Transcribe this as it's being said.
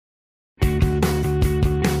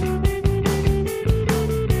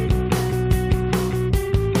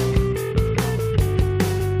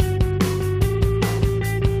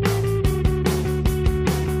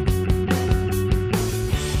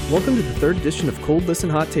Welcome to the third edition of Cold Listen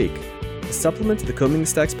Hot Take, a supplement to the Combing the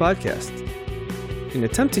Stacks podcast. In an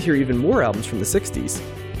attempt to hear even more albums from the 60s,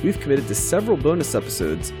 we've committed to several bonus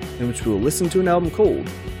episodes in which we will listen to an album cold,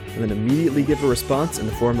 and then immediately give a response in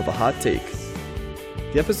the form of a hot take.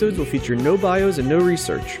 The episodes will feature no bios and no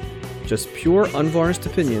research, just pure unvarnished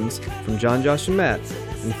opinions from John, Josh, and Matt,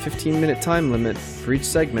 and a 15-minute time limit for each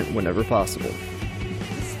segment whenever possible.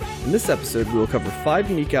 In this episode, we will cover 5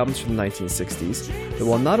 unique albums from the 1960s that,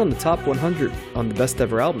 while not on the top 100 on the Best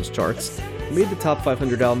Ever Albums charts, made the top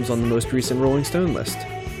 500 albums on the most recent Rolling Stone list.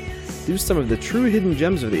 These are some of the true hidden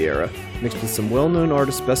gems of the era, mixed with some well-known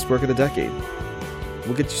artists' best work of the decade.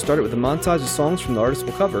 We'll get you started with a montage of songs from the artists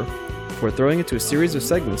we'll cover, before throwing it to a series of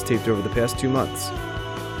segments taped over the past 2 months.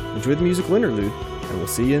 Enjoy the musical interlude, and we'll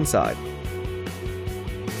see you inside.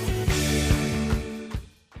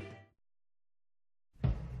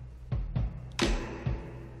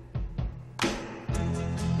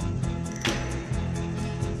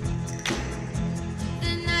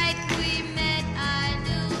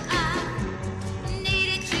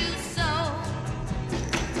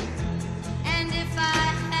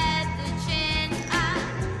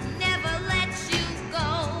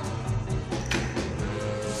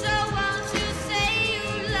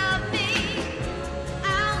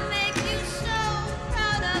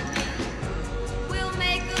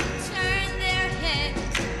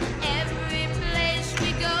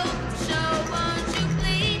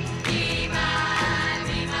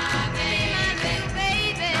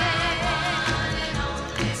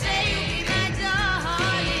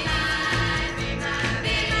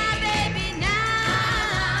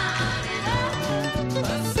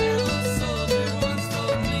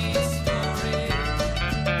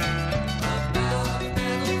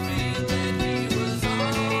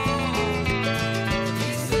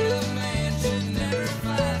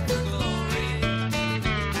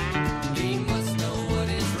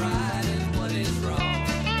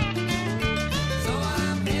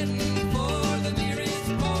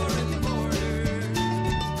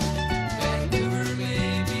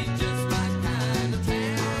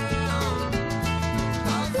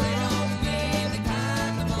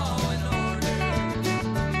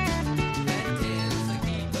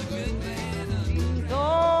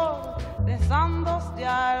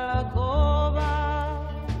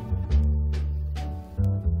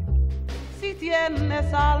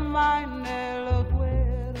 Tienes alma en el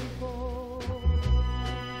cuerpo,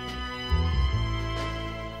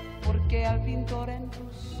 porque al pintor en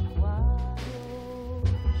tus cuadros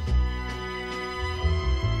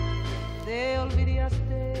te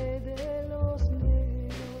olvidaste de los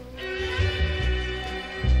negros.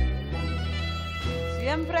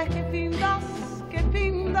 Siempre que pintas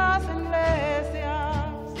iglesias,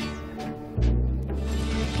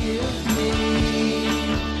 give me.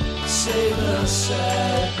 Say the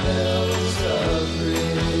sad bells of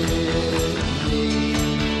Ridley.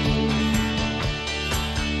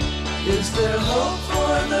 Is there hope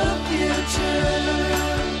for the future?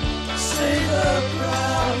 Say the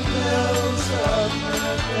proud bells of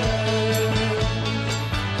Ridley.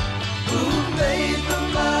 Who made the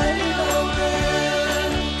mighty open?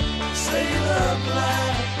 Say the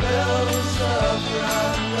black bells of Ridley.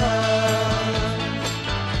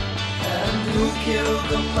 Who killed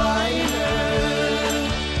the miner?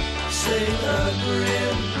 Say the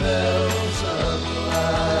grim bells of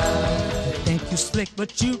life. You think you slick,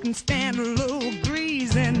 but you can stand a little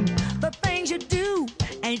greasing. The things you do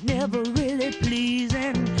ain't never really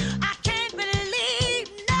pleasing. I can't believe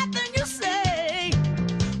nothing you say,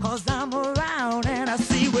 'cause I'm around and I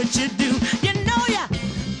see what you do. You know you're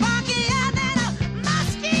funkier than a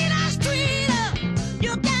mosquito street.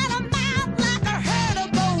 You got a mouth like a herd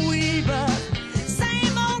of boll weevil.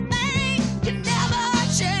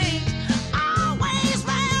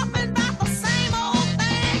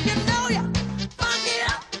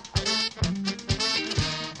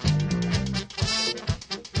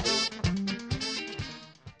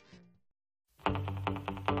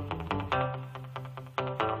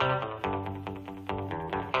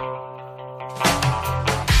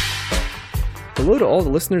 Hello to all the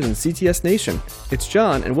listeners in CTS Nation. It's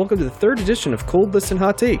John, and welcome to the third edition of Cold Listen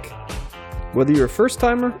Hot Take. Whether you're a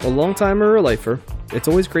first-timer, a long-timer, or a lifer, it's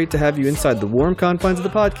always great to have you inside the warm confines of the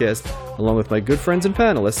podcast, along with my good friends and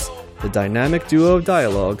panelists, the dynamic duo of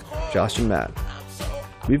dialogue, Josh and Matt.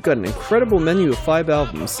 We've got an incredible menu of 5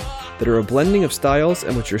 albums that are a blending of styles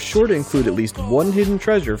and which are sure to include at least one hidden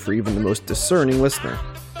treasure for even the most discerning listener.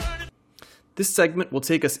 This segment will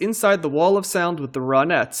take us inside the wall of sound with the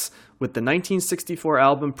Ronettes, with the 1964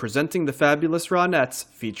 album Presenting the Fabulous Ronettes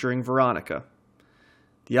featuring Veronica.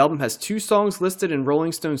 The album has 2 songs listed in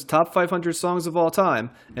Rolling Stone's Top 500 Songs of All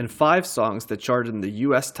Time and 5 songs that charted in the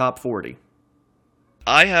U.S. Top 40.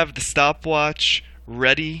 I have the stopwatch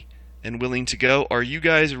ready and willing to go. Are you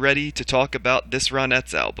guys ready to talk about this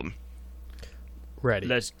Ronettes album? Ready.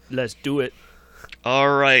 Let's do it.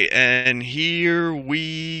 All right, and here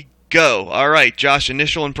we go. All right, Josh,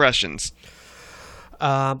 initial impressions.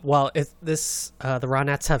 Well, the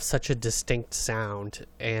Ronettes have such a distinct sound,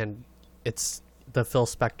 and it's the Phil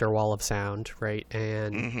Spector wall of sound, right?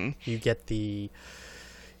 And you get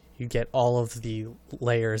all of the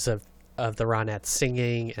layers of the Ronettes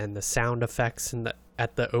singing and the sound effects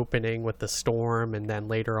at the opening with the storm, and then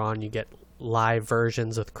later on you get live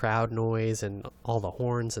versions with crowd noise and all the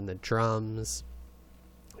horns and the drums.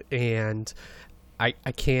 And I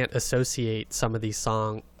can't associate some of these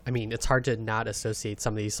songs. I mean, it's hard to not associate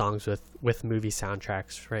some of these songs with movie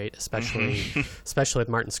soundtracks, right? Especially with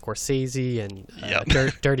Martin Scorsese and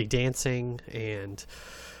Dirty Dancing and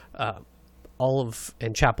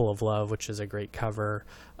and Chapel of Love, which is a great cover.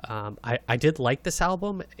 I did like this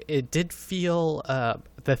album. It did feel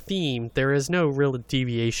the theme. There is no real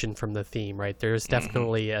deviation from the theme, right? There's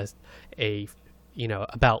definitely a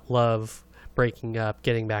about love, breaking up,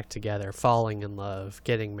 getting back together, falling in love,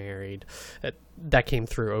 getting married. That came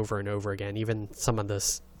through over and over again. Even some of the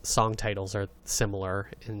song titles are similar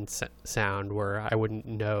in sound, where I wouldn't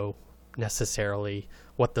know necessarily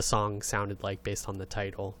what the song sounded like based on the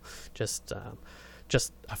title. Just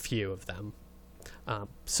a few of them.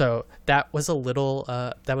 So that was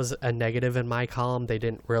that was a negative in my column. They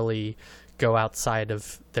didn't really go outside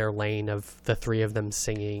of their lane of the 3 of them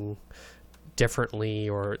singing differently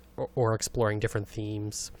or exploring different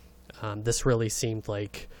themes. This really seemed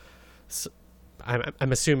like,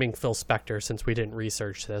 I'm assuming Phil Spector, since we didn't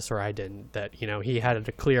research this, or I didn't, that he had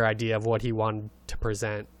a clear idea of what he wanted to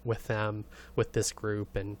present with them, with this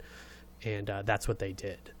group, and that's what they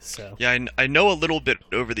did. So yeah, I know a little bit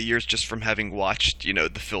over the years just from having watched, the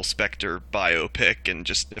Phil Spector biopic and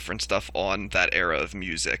just different stuff on that era of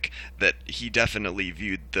music, that he definitely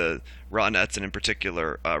viewed the Ronettes, and in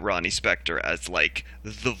particular Ronnie Spector, as like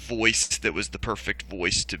the voice that was the perfect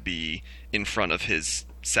voice to be in front of his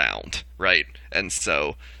sound, right? And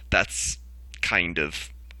so that's kind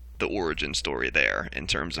of the origin story there in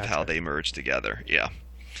terms of how they merged together. Yeah.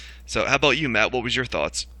 So how about you, Matt? What was your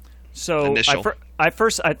thoughts? So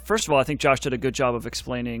first of all, I think Josh did a good job of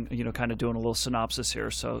explaining, kind of doing a little synopsis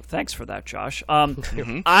here. So thanks for that, Josh. I'm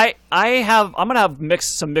gonna have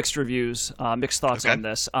some mixed reviews, mixed thoughts on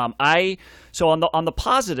this. So on the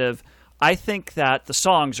positive, I think that the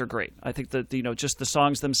songs are great. I think that just the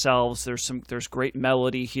songs themselves, there's great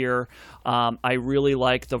melody here. I really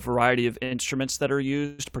like the variety of instruments that are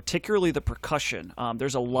used, particularly the percussion.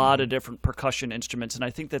 There's a lot of different percussion instruments, and I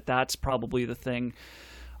think that that's probably the thing.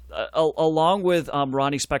 Along with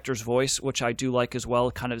Ronnie Spector's voice, which I do like as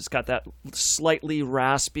well, it's got that slightly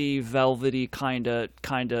raspy, velvety kind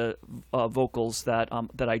of vocals that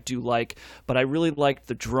I do like. But I really like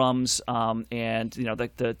the drums and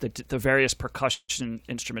the various percussion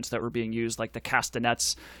instruments that were being used, like the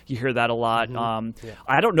castanets. You hear that a lot.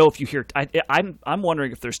 I don't know if you hear. I'm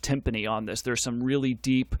wondering if there's timpani on this. There's some really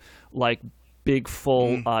deep, big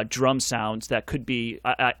full drum sounds that could be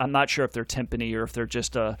I'm not sure if they're timpani or if they're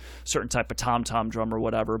just a certain type of tom-tom drum or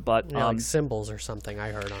whatever, but like cymbals or something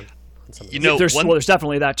I heard on some of there's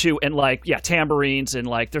definitely that too, and tambourines, and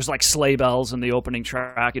there's sleigh bells in the opening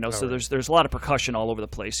track, so right. there's a lot of percussion all over the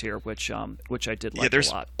place here, which I did like a lot.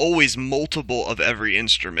 There's always multiple of every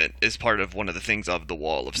instrument is part of one of the things of the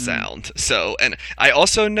wall of sound. So, and I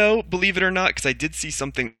also know, believe it or not, because I did see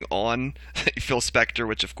something on Phil Spector,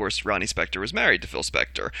 which of course Ronnie Spector was married to Phil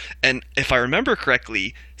Spector, and if I remember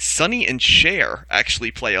correctly, Sonny and Cher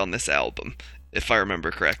actually play on this album, if I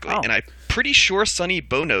remember correctly. And I'm pretty sure Sonny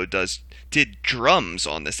Bono did drums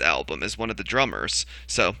on this album as one of the drummers.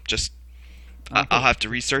 So just I'll have to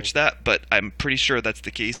research that, but I'm pretty sure that's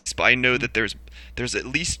the case. But I know that there's at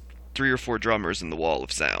least 3 or 4 drummers in the wall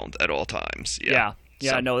of sound at all times. Yeah.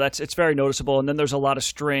 Yeah, no, it's very noticeable. And then there's a lot of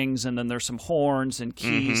strings, and then there's some horns and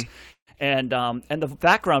keys. And the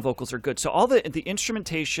background vocals are good. So all the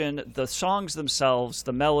instrumentation, the songs themselves,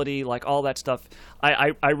 the melody, all that stuff,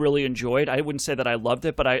 I really enjoyed. I wouldn't say that I loved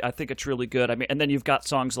it, but I think it's really good. I mean, and then you've got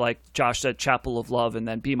songs like Josh said, Chapel of Love, and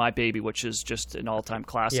then Be My Baby, which is just an all-time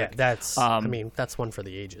classic. Yeah, that's that's one for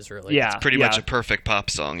the ages, really. Yeah, it's pretty much a perfect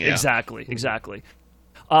pop song. Yeah, exactly.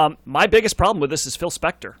 My biggest problem with this is Phil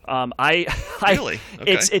Spector. Really?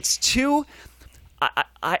 Okay. It's too.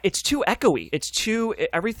 It's too echoey.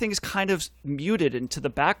 Everything's kind of muted into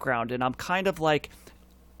the background, and I'm kind of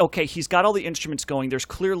okay, he's got all the instruments going. There's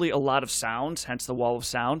clearly a lot of sounds, hence the wall of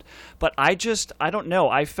sound. But I don't know.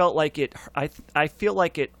 I felt like I feel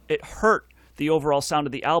like it hurt the overall sound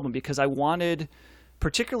of the album because I wanted,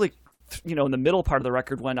 particularly, in the middle part of the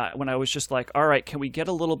record when I was just like, all right, can we get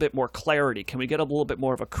a little bit more clarity? Can we get a little bit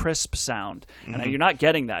more of a crisp sound? And you're not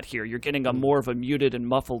getting that here. You're getting a more of a muted and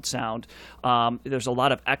muffled sound. There's a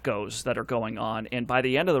lot of echoes that are going on. And by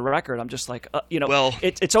the end of the record, I'm just like, well,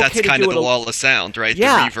 it's okay that's to kind do of the wall of sound, right?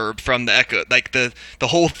 Yeah. The reverb from the echo. Like the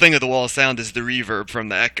whole thing of the wall of sound is the reverb from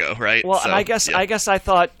the echo, right? Well, so, and I guess I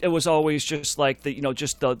thought it was always just like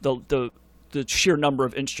the sheer number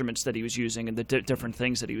of instruments that he was using and the different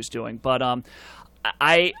things that he was doing. But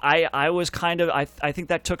I was kind of I think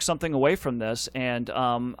that took something away from this. And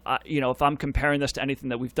if I'm comparing this to anything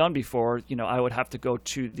that we've done before, I would have to go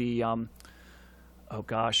to the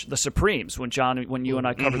the Supremes when you and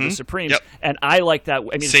I covered the Supremes. Yep. And I like that.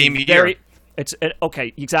 I mean, same year.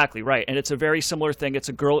 Okay, exactly right, and it's a very similar thing. It's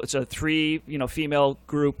a 3 female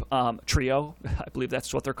group trio, I believe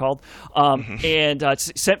that's what they're called, and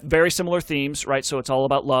it's very similar themes, right? So it's all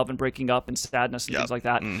about love and breaking up and sadness and things like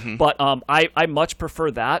that. But I much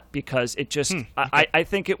prefer that because it just I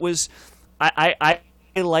think it was I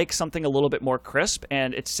like something a little bit more crisp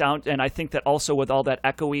and I think that also with all that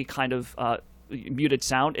echoey kind of muted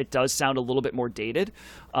sound, it does sound a little bit more dated,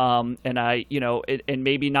 and and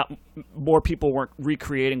maybe not more people weren't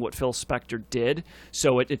recreating what Phil Spector did.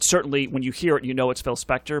 So it certainly, when you hear it, it's Phil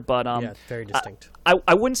Spector. But it's very distinct.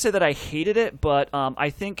 I wouldn't say that I hated it, but I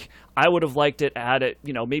think I would have liked it. Add it,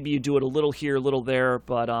 maybe you do it a little here, a little there.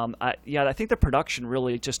 But I think the production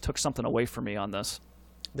really just took something away from me on this.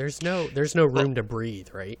 There's no room to breathe,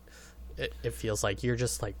 right? It feels like you're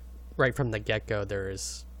just like right from the get-go. There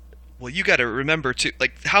is. Well, you got to remember too,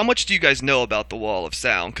 like, how much do you guys know about the wall of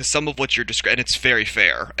sound? Because some of what you're describing, it's very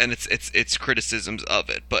fair, and it's criticisms of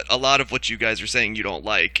it. But a lot of what you guys are saying you don't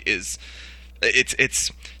like is,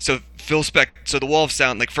 so Phil Spector. So the wall of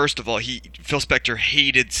sound, like, first of all, Phil Spector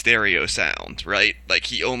hated stereo sound, right? Like,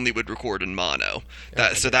 he only would record in mono.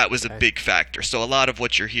 That was a big factor. So a lot of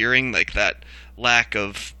what you're hearing, like that lack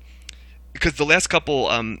of, because the last couple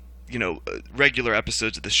regular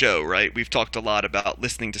episodes of the show, right? We've talked a lot about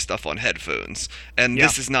listening to stuff on headphones, and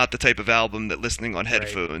this is not the type of album that listening on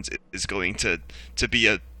headphones is going to be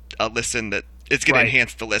a listen that it's going to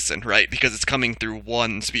enhance the listen, right? Because it's coming through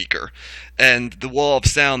one speaker. And the wall of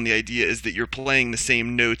sound, the idea is that you're playing the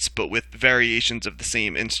same notes but with variations of the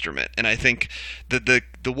same instrument. And I think the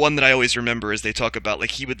one that I always remember is they talk about,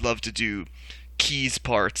 like, he would love to do keys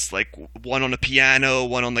parts, like one on a piano,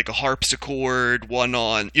 one on like a harpsichord, one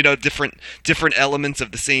on different elements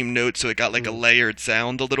of the same note, so it got like a layered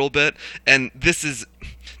sound a little bit. And this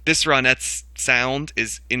Ronette's sound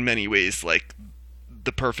is in many ways like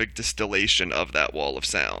the perfect distillation of that wall of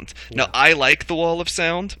sound. Now I like the wall of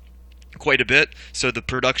sound quite a bit, so the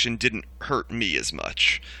production didn't hurt me as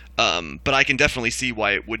much, but I can definitely see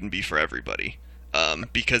why it wouldn't be for everybody,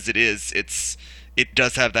 because it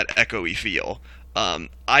does have that echoey feel.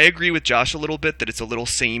 I agree with Josh a little bit that it's a little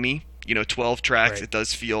samey. 12 tracks, It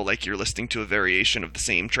does feel like you're listening to a variation of the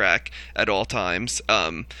same track at all times.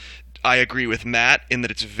 I agree with Matt in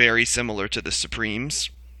that it's very similar to the Supremes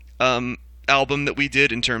album that we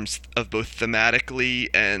did in terms of both thematically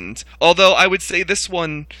and... Although I would say this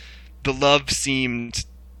one, the love seemed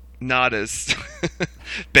not as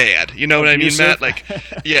bad. You know what abusive? I mean, Matt? Like,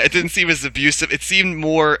 yeah, it didn't seem as abusive. It seemed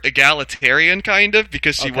more egalitarian, kind of,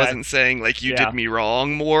 because she wasn't saying, like, you did me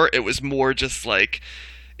wrong more. It was more just like,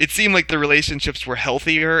 it seemed like the relationships were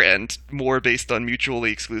healthier and more based on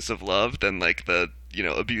mutually exclusive love than, like, the,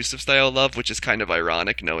 abusive style love, which is kind of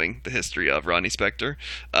ironic knowing the history of Ronnie Spector.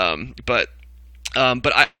 But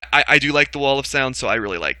I do like the wall of sound, so I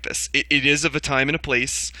really like this. It is of a time and a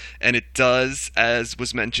place, and it does, as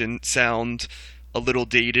was mentioned, sound a little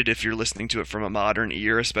dated if you're listening to it from a modern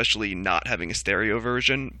ear, especially not having a stereo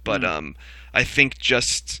version. But I think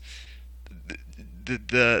just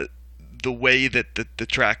the way that the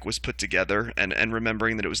track was put together, and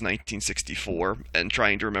remembering that it was 1964 and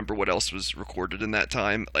trying to remember what else was recorded in that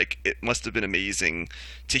time, like, it must have been amazing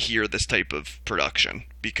to hear this type of production,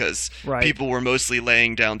 because people were mostly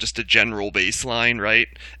laying down just a general bass line, right?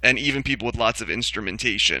 And even people with lots of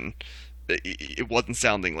instrumentation, it wasn't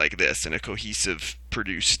sounding like this in a cohesive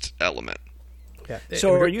produced element. Yeah.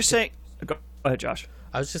 So are you saying... Go ahead, Josh.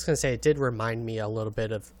 I was just going to say, it did remind me a little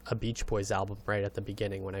bit of a Beach Boys album right at the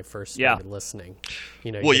beginning when I first started listening.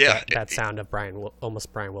 That sound of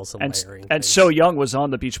almost Brian Wilson layering. And So Young was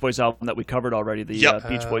on the Beach Boys album that we covered already, the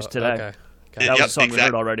Beach Boys Today. Okay. That was a song we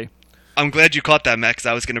heard already. I'm glad you caught that, Max.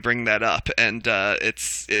 I was going to bring that up, and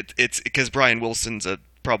it's because Brian Wilson's a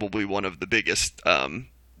probably one of the biggest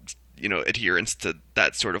adherents to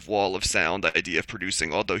that sort of wall of sound idea of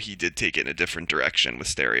producing, although he did take it in a different direction with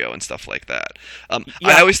stereo and stuff like that.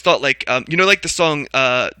 I always thought like the song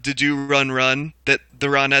 "Did You Run Run" that the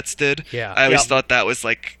Ronettes did. Yeah. I always thought that was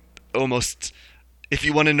like almost, if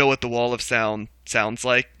you want to know what the wall of sound sounds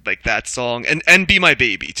like that song and "Be My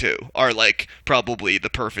Baby" too are like probably the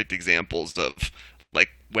perfect examples of like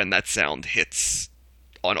when that sound hits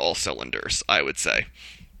on all cylinders, I would say.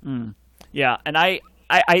 Yeah, and I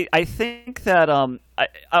think that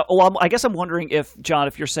I guess I'm wondering if, John,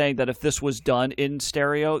 if you're saying that if this was done in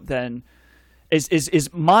stereo, then is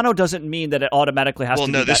mono doesn't mean that it automatically has to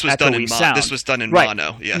be this that was done echoey in sound. This was done in right.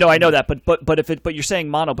 mono. Yeah. No, I know that, but you're saying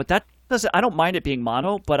mono, but that doesn't. I don't mind it being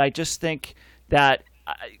mono, but I just think that.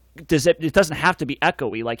 It doesn't have to be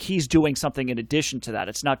echoey. Like he's doing something in addition to that.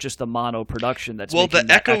 It's not just the mono production that's the making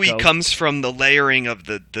that echoey echo. Comes from the layering of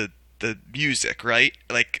the music, right?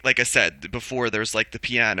 Like I said before, there's like the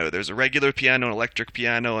piano. There's a regular piano, an electric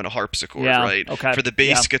piano, and a harpsicord, right? Okay. For the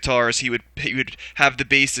bass guitars, he would have the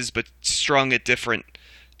basses, but strung at different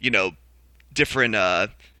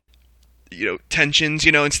tensions,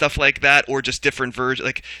 and stuff like that, or just different versions,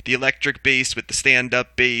 like the electric bass with the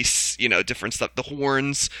stand-up bass, different stuff. The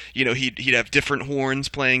horns, he'd have different horns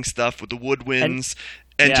playing stuff with the woodwinds,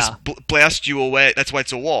 and just blast you away. That's why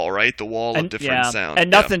it's a wall, right? The wall of different sound. And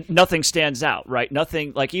nothing stands out, right?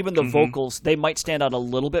 Nothing, like even the vocals, they might stand out a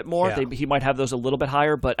little bit more. Yeah. He might have those a little bit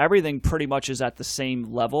higher, but everything pretty much is at the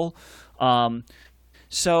same level.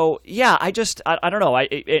 So yeah, I don't know.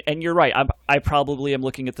 And you're right. I probably am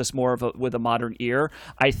looking at this more with a modern ear.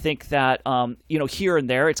 I think that here and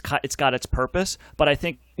there it's got its purpose, but I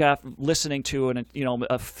think listening to a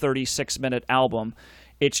 36-minute album,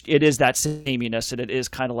 it is that sameness, and it is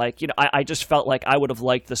kind of like I just felt like I would have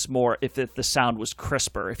liked this more if the sound was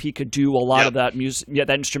crisper. If he could do a lot of that music, that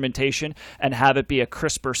instrumentation, and have it be a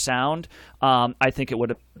crisper sound, I think it would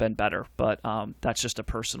have been better. But that's just a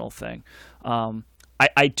personal thing.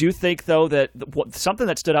 I do think, though, that something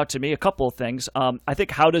that stood out to me, a couple of things. I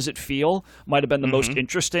think "How Does It Feel" might have been the most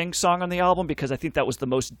interesting song on the album, because I think that was the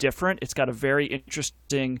most different. It's got a very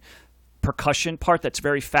interesting percussion part that's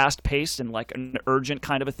very fast-paced and like an urgent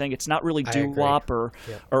kind of a thing. It's not really doo-wop or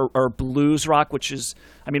blues rock, which is,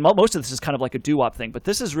 I mean, most of this is kind of like a doo-wop thing, but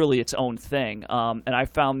this is really its own thing. And I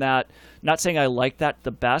found that, not saying I like that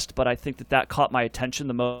the best, but I think that caught my attention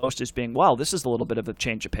the most as being, wow, this is a little bit of a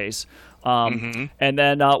change of pace. And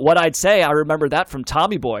then what I'd say, I remember that from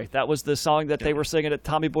Tommy Boy. That was the song that they were singing at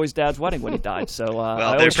Tommy Boy's dad's wedding when he died. So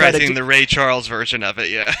they're practicing the Ray Charles version of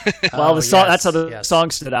it, yeah. Well, the song, that's how the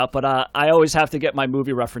song stood out, but I always have to get my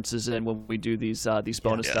movie references in when we do these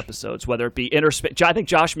bonus episodes, whether it be Interspace. I think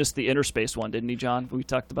Josh missed the Interspace one, didn't he, John? We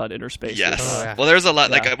talked about Interspace. Yes. Well, there's a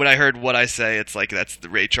lot. Like when I heard What I Say, it's like that's the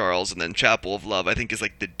Ray Charles, and then Chapel of Love, I think, is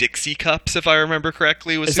like the Dixie Cups, if I remember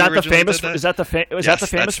correctly. Is that the famous? Is that the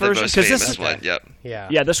famous version? Because this is one. Yep.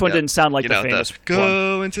 Yeah. This one didn't sound like the famous.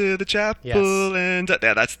 Go into the chapel and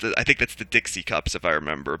I think that's the Dixie Cups, if I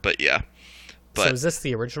remember. But yeah. So is this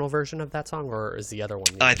the original version of that song, or is the other one?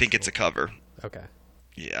 I think it's a cover. Okay.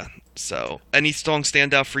 Yeah. So, any song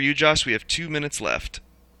stand out for you, Josh? We have 2 minutes left.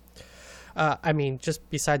 I mean, just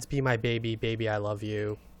besides "Be My Baby, Baby I Love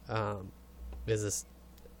You," is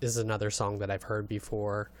another song that I've heard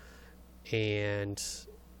before. And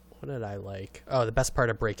what did I like? Oh, the best part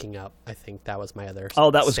of "Breaking Up." I think that was my other.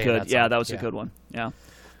 Oh, that was good. Yeah, that was a good one. Yeah.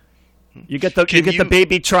 You get the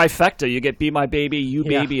baby trifecta. You get "Be My Baby," "You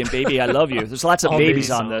Baby," and "Baby I Love You." There's lots of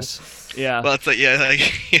babies on this. Yeah. Well, it's like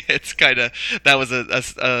it's kind of, that was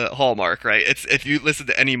a hallmark, right? It's, if you listen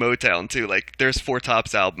to any Motown too, like there's Four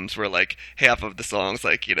Tops albums where like half of the songs,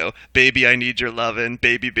 like "Baby I Need Your Lovin',"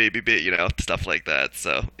 "Baby Baby Baby," stuff like that.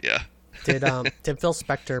 So yeah. Did Phil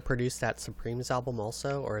Spector produce that Supremes album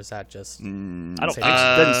also, or is that just? I don't think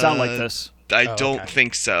so. It didn't sound like this. I don't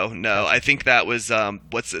think so. No, I think that was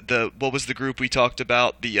what was the group we talked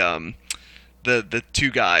about? The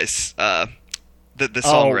two guys, the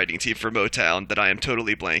songwriting team for Motown that I am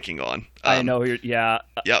totally blanking on. I know. Yep.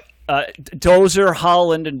 Dozier,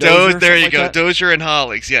 Holland, and Dozier. There you go. Like Dozier and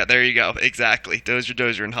Hollings. Yeah, there you go. Exactly.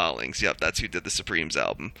 Dozier, and Hollings. Yep, that's who did the Supremes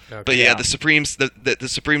album. Okay. But yeah, the Supremes, the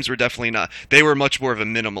Supremes were definitely not. They were much more of a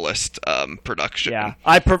minimalist production. Yeah,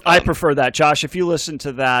 I prefer that. Josh, if you listen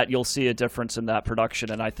to that, you'll see a difference in that production,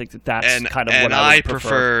 and I think that's kind of what I would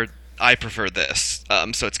prefer. I prefer this,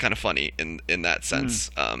 so it's kind of funny in that sense,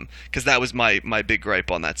 because that was my big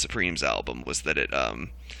gripe on that Supremes album, was that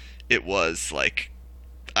it was like,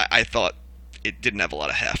 I thought it didn't have a lot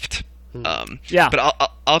of heft, Yeah.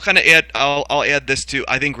 But I'll kind of add I'll add this too.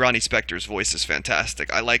 I think Ronnie Spector's voice is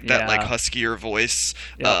fantastic. I like that like huskier voice,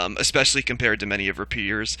 especially compared to many of her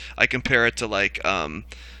peers. I compare it to like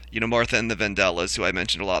Martha and the Vandellas, who I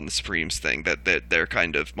mentioned a lot in the Supremes thing. That they're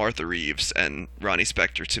kind of Martha Reeves and Ronnie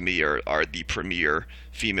Spector to me are the premier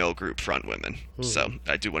female group front women. So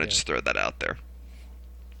I do want to just throw that out there.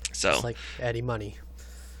 So Just like Eddie Money.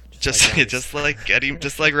 Just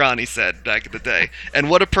like Ronnie said back in the day.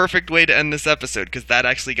 And what a perfect way to end this episode, because that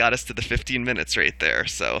actually got us to the 15 minutes right there.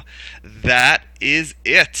 So that is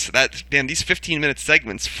it. These 15-minute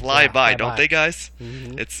segments fly by, don't they, guys?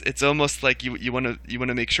 Mm-hmm. It's almost like you want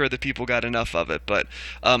to make sure that people got enough of it. But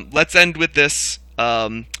let's end with this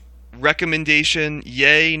recommendation: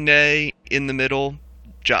 yay, nay, in the middle.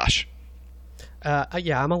 Josh.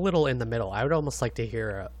 Yeah, I'm a little in the middle. I would almost like to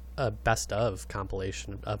hear a best of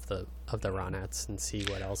compilation of the Ronettes and see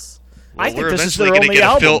what else. Well, I think this is their only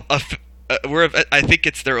album. I think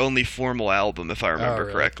it's their only formal album, if I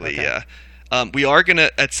remember correctly. Okay. Yeah. We are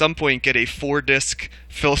gonna at some point get a 4-disc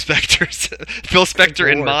Phil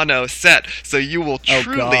Spector in mono set, so you will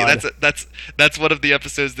truly. That's one of the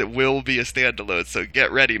episodes that will be a standalone. So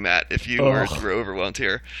get ready, Matt, if you were overwhelmed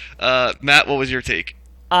here. Matt, what was your take?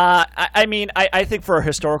 I think for a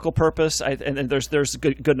historical purpose, and there's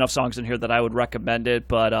good enough songs in here that I would recommend it,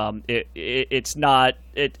 but it's not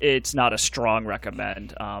a strong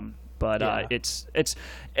recommend. It's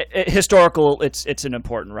historical. It's an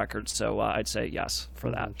important record, so I'd say yes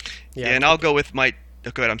for that. Yeah, and I'll go with my.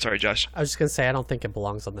 Go ahead. I'm sorry, Josh. I was just gonna say I don't think it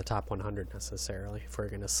belongs on the top 100 necessarily. If we're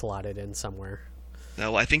gonna slot it in somewhere.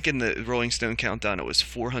 No, I think in the Rolling Stone countdown it was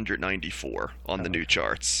 494 on the new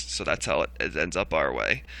charts, so that's how it ends up our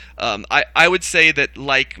way. I would say that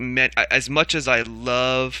as much as I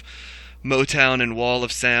love Motown and Wall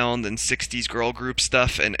of Sound and 60s girl group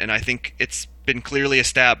stuff, and I think it's been clearly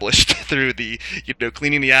established through the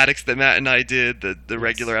Cleaning the Attics that Matt and I did, the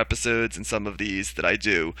regular episodes and some of these that I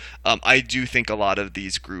do. I do think a lot of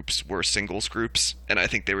these groups were singles groups, and I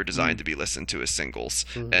think they were designed to be listened to as singles.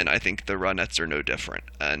 And I think the Ronettes are no different.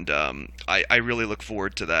 And I really look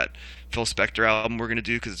forward to that Phil Spector album we're going to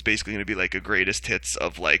do, because it's basically going to be like a greatest hits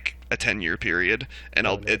of like a 10-year period, and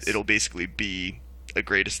it'll basically be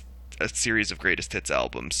a series of greatest hits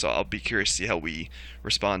albums, so I'll be curious to see how we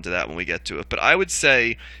respond to that when we get to it. But I would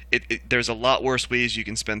say there's a lot worse ways you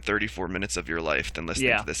can spend 34 minutes of your life than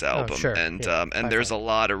listening to this album. Sure. And there's a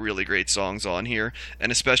lot of really great songs on here,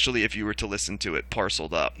 and especially if you were to listen to it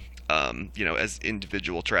parceled up, as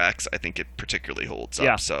individual tracks, I think it particularly holds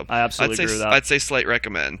up. So I absolutely agree with that. I'd say slight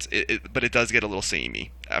recommend, but it does get a little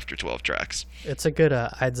samey after 12 tracks. It's a good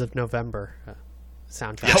Ides of November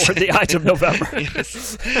soundtrack. Yes. Or the Ides of November.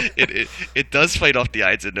 Yes. It does fight off the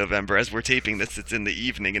Ides of November. As we're taping this, it's in the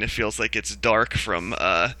evening, and it feels like it's dark for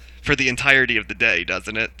the entirety of the day,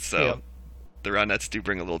 doesn't it? So the Ronettes do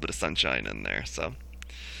bring a little bit of sunshine in there. So,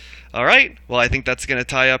 all right. Well, I think that's going to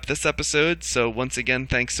tie up this episode. So once again,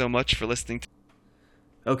 thanks so much for listening.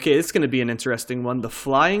 Okay, this is going to be an interesting one. The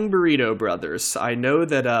Flying Burrito Brothers. I know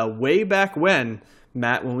that way back when,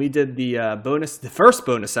 Matt, when we did the first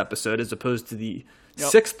bonus episode, as opposed to the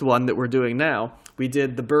sixth one that we're doing now, we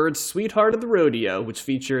did the Byrds' Sweetheart of the Rodeo, which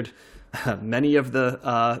featured many of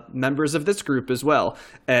the members of this group as well.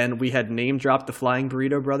 And we had name-dropped the Flying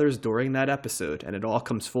Burrito Brothers during that episode. And it all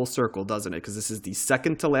comes full circle, doesn't it? Because this is the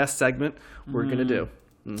second to last segment we're going to do.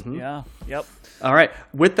 Mm-hmm. Yeah, yep. All right.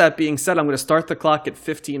 With that being said, I'm going to start the clock at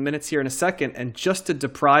 15 minutes here in a second. And just to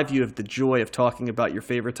deprive you of the joy of talking about your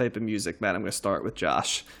favorite type of music, Matt, I'm going to start with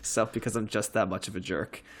Josh. So, because I'm just that much of a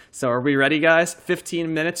jerk. So are we ready, guys?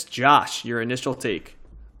 15 minutes. Josh, your initial take.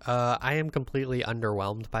 I am completely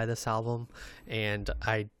underwhelmed by this album, and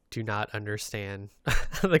I do not understand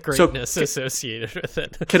the greatness associated with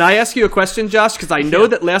it. Can I ask you a question, Josh? Because I know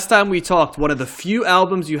that last time we talked, one of the few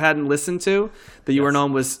albums you hadn't listened to that you weren't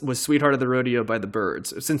on was Sweetheart of the Rodeo by the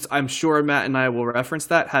Byrds. Since I'm sure Matt and I will reference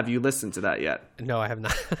that, have you listened to that yet? No, I have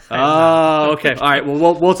not. Okay. All right.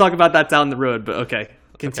 Well, we'll talk about that down the road, but okay.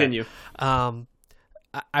 Continue. Okay.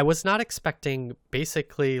 I was not expecting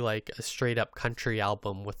basically like a straight up country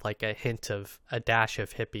album with like a hint of a dash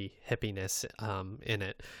of hippiness in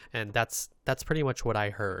it, and that's pretty much what I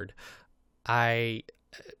heard. I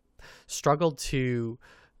struggled to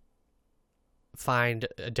find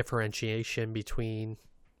a differentiation between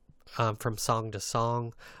from song to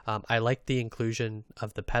song. I liked the inclusion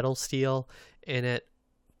of the pedal steel in it,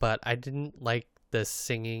 but I didn't like the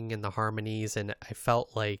singing and the harmonies, and I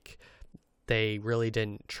felt like they really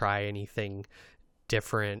didn't try anything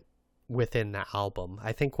different within the album.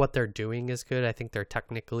 I think what they're doing is good. I think they're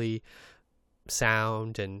technically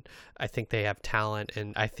sound, and I think they have talent,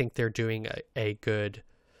 and I think they're doing a good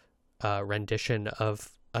rendition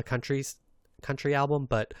of a country album.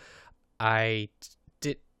 But I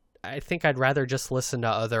think I'd rather just listen to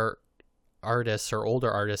other artists or older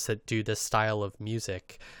artists that do this style of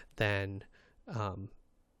music than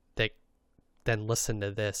listen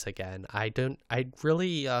to this again. I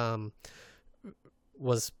really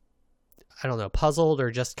was, I don't know, puzzled or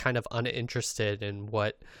just kind of uninterested in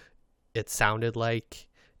what it sounded like,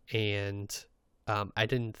 and I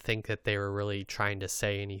didn't think that they were really trying to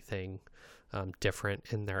say anything different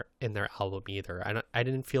in their album either. I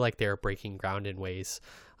didn't feel like they were breaking ground in ways.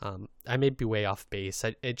 I may be way off base.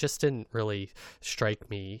 It just didn't really strike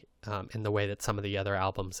me in the way that some of the other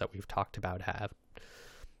albums that we've talked about have.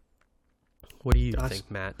 What do you think,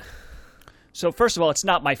 Matt? So first of all, it's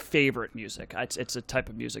not my favorite music. It's a type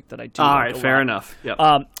of music that I do. All right, fair enough.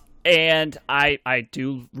 Yep. And I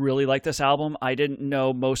do really like this album. I didn't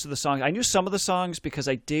know most of the songs. I knew some of the songs because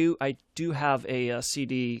I do have a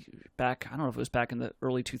CD back. I don't know if it was back in the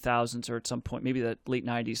early 2000s or at some point, maybe the late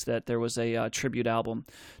 90s, that there was a tribute album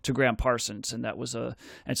to Graham Parsons, and that was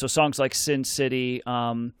and so songs like Sin City were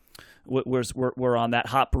on that.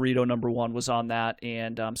 Hot Burrito #1 was on that,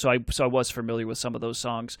 and so I was familiar with some of those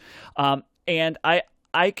songs, and I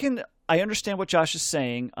understand what Josh is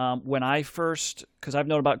saying. When I first, because I've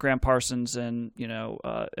known about Graham Parsons and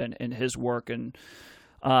and his work, and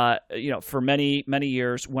for many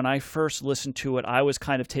years. When I first listened to it, I was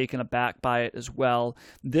kind of taken aback by it as well.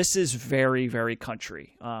 This is very, very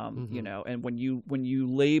country, and when you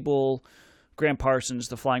label Graham Parsons,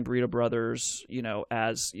 the Flying Burrito Brothers,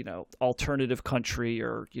 as alternative country,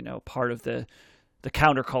 or part of the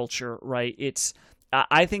counterculture, right?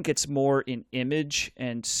 I think it's more in image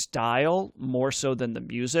and style more so than the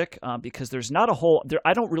music, because there's not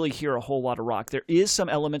I don't really hear a whole lot of rock. There is some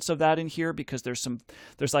elements of that in here, because there's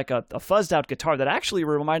like a fuzzed out guitar that actually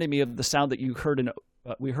reminded me of the sound that you heard in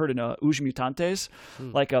Os Mutantes,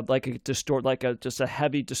 just a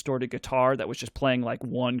heavy distorted guitar that was just playing like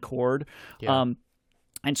one chord. Yeah.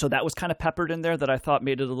 And so that was kind of peppered in there that I thought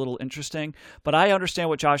made it a little interesting. But I understand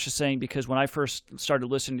what Josh is saying, because when I first started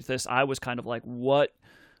listening to this, I was kind of like, what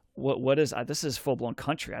is this? Is full-blown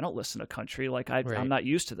country. I don't listen to country. I'm not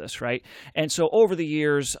used to this, right? And so over the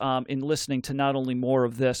years, in listening to not only more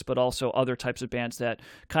of this, but also other types of bands that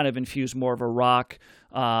kind of infuse more of a rock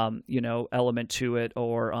element to it,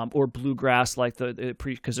 or bluegrass, like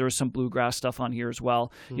because there was some bluegrass stuff on here as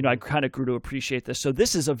well. Mm-hmm. I kind of grew to appreciate this. So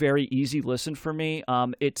this is a very easy listen for me.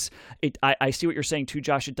 I see what you're saying too,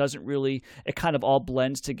 Josh. It kind of all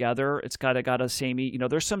blends together. It's got a samey,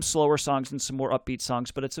 there's some slower songs and some more upbeat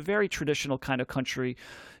songs, but it's a very traditional kind of country.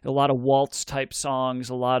 A lot of waltz type songs,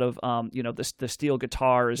 a lot of the steel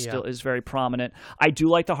guitar is very prominent. I do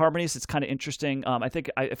like the harmonies. It's kind of interesting. I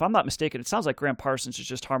think if I'm not mistaken, it sounds like Graham Parsons is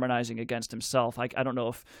just harmonizing against himself. I don't know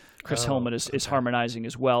if Chris Hillman is harmonizing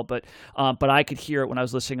as well, but I could hear it when I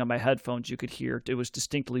was listening on my headphones. You could hear it was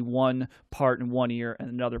distinctly one part in one ear and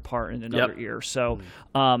another part in another ear. So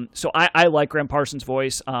I like Graham Parsons'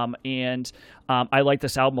 voice, and I like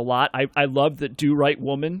this album a lot. I love that Do Right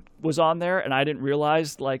Woman was on there, and I didn't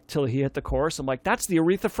realize till he hit the chorus. I'm like, that's the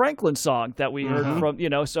Aretha Franklin song that we heard from,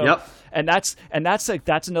 and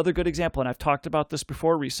that's another good example. And I've talked about this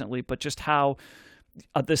before recently, but just how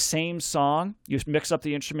the same song, you mix up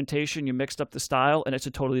the instrumentation, you mixed up the style, and it's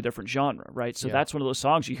a totally different genre, right? So that's one of those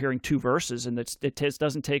songs you're hearing two verses, and it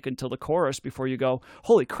doesn't take until the chorus before you go,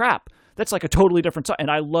 holy crap, that's like a totally different song.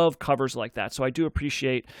 And I love covers like that. So I do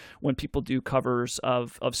appreciate when people do covers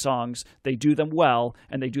of songs. They do them well,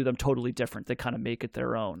 and they do them totally different. They kind of make it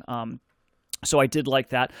their own. So I did like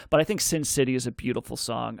that. But I think Sin City is a beautiful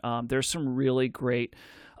song. There's some really great,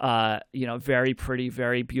 very pretty,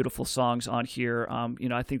 very beautiful songs on here.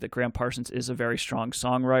 I think that Graham Parsons is a very strong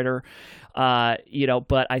songwriter,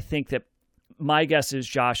 but I think that my guess is,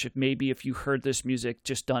 Josh, if you heard this music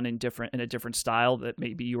just done in a different style that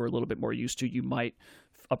maybe you were a little bit more used to, you might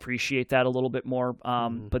appreciate that a little bit more.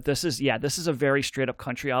 But this is a very straight up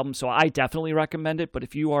country album. So I definitely recommend it. But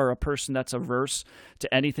if you are a person that's averse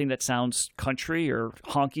to anything that sounds country or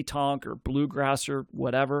honky tonk or bluegrass or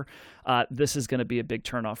whatever, this is going to be a big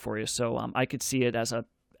turnoff for you. So I could see it as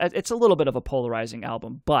it's a little bit of a polarizing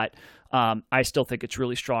album, but I still think it's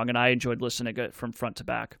really strong, and I enjoyed listening to it from front to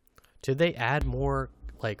back. Did they add more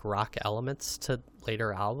rock elements to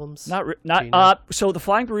later albums? So the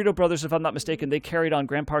Flying Burrito Brothers, if I'm not mistaken, they carried on.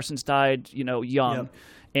 Graham Parsons died, young,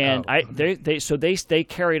 and they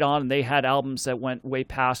carried on, and they had albums that went way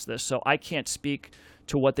past this. So I can't speak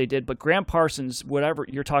to what they did. But Graham Parsons, whatever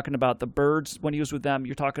you're talking about, the Byrds when he was with them,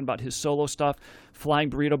 you're talking about his solo stuff, Flying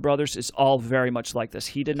Burrito Brothers is all very much like this.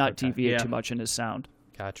 He did not deviate too much in his sound.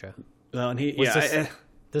 Gotcha. Well, and he, was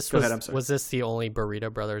this the only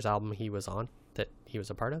Burrito Brothers album he was on that he was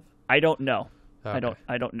a part of? I don't know. Okay.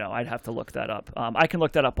 I don't know. I'd have to look that up. I can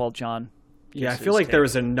look that up while John. Yeah, I feel like there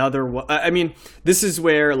was another one. I mean, this is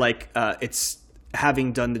where it's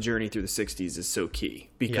having done the journey through the 60s is so key,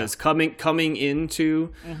 because coming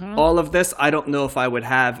into all of this, I don't know if I would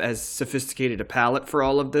have as sophisticated a palette for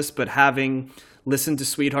all of this, but having listened to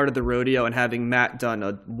Sweetheart of the Rodeo and having Matt done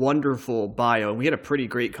a wonderful bio, and we had a pretty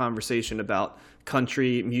great conversation about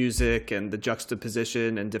country music and the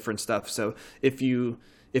juxtaposition and different stuff. So if you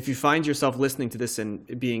find yourself listening to this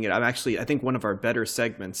and being it, I think one of our better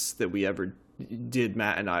segments that we ever did,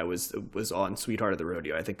 Matt and I, was on Sweetheart of the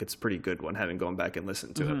Rodeo. I think it's a pretty good one, having gone back and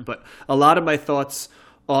listened to it. But a lot of my thoughts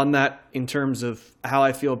on that in terms of how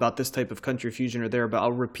I feel about this type of country fusion are there, but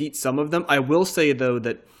I'll repeat some of them. I will say, though,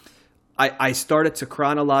 that I started to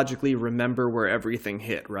chronologically remember where everything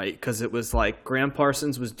hit, right? Because it was like Graham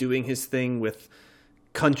Parsons was doing his thing with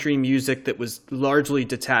country music that was largely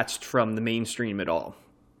detached from the mainstream at all.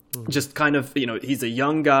 Just kind of, he's a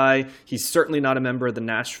young guy. He's certainly not a member of the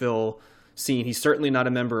Nashville scene. He's certainly not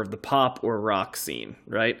a member of the pop or rock scene,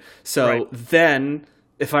 right? So then,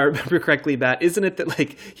 if I remember correctly, Matt, isn't it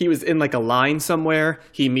that he was in a line somewhere?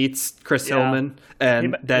 He meets Chris Hillman,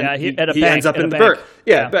 and he ends up in the Byrds.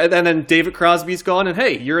 And then David Crosby's gone, and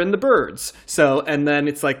hey, you're in the Byrds. So, and then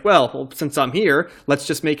it's well, since I'm here, let's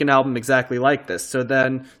just make an album exactly like this. So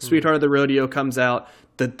then, Sweetheart of the Rodeo comes out.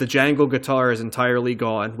 The jangle guitar is entirely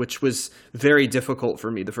gone, which was very difficult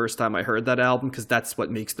for me the first time I heard that album, because that's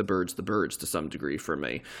what makes the Byrds to some degree for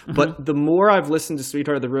me. But the more I've listened to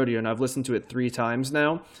Sweetheart of the Rodeo, and I've listened to it 3 times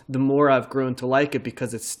now, the more I've grown to like it,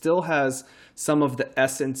 because it still has some of the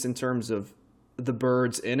essence in terms of the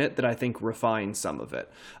Byrds in it that I think refines some of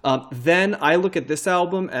it. Then I look at this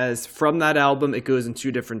album as, from that album, it goes in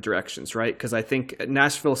 2 different directions, right? Because I think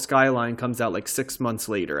Nashville Skyline comes out 6 months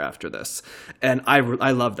later after this. And I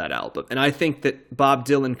love that album. And I think that Bob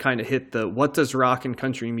Dylan kind of hit the, what does rock and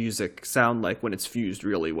country music sound like when it's fused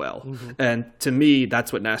really well? And to me,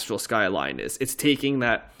 that's what Nashville Skyline is. It's taking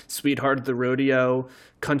that Sweetheart of the Rodeo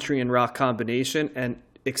country and rock combination and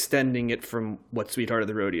extending it from what Sweetheart of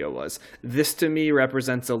the Rodeo was. This to me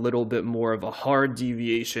represents a little bit more of a hard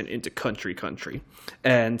deviation into country.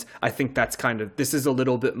 And I think that's this is a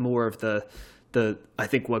little bit more of the I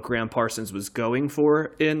think what Graham Parsons was going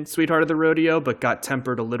for in Sweetheart of the Rodeo, but got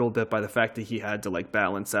tempered a little bit by the fact that he had to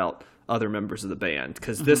balance out other members of the band.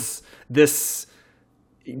 Because this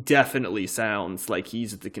definitely sounds like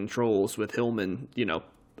he's at the controls with Hillman,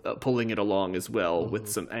 pulling it along as well with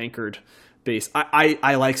some anchored bass.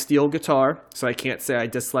 I like steel guitar, so I can't say I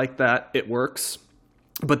dislike that. It works.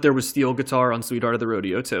 But there was steel guitar on Sweetheart of the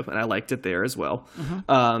Rodeo too, and I liked it there as well.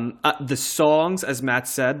 The songs, as Matt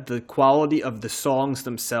said, the quality of the songs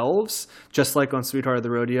themselves, just like on Sweetheart of the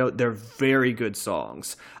Rodeo, they're very good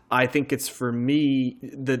songs. I think it's, for me,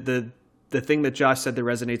 the thing that Josh said that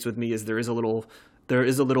resonates with me is there is a little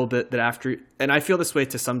bit that after, and I feel this way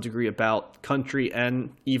to some degree about country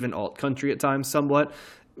and even alt country at times somewhat.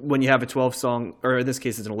 When you have a 12-song, or in this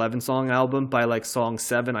case it's an 11-song album, by song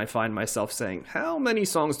 7, I find myself saying, how many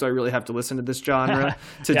songs do I really have to listen to this genre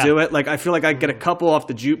to do it? I feel like I get a couple off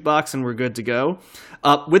the jukebox and we're good to go.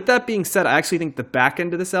 With that being said, I actually think the back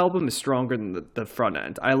end of this album is stronger than the front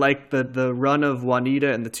end. I like the run of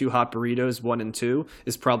Juanita and the 2 Hot Burritos, 1 and 2,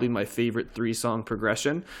 is probably my favorite 3-song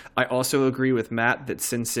progression. I also agree with Matt that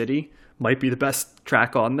Sin City might be the best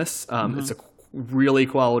track on this. It's a really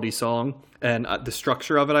quality song, and the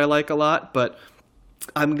structure of it I like a lot, but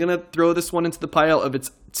I'm gonna throw this one into the pile of,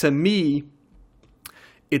 to me,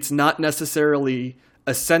 it's not necessarily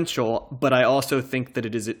essential, but I also think that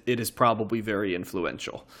it is probably very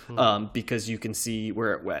influential, because you can see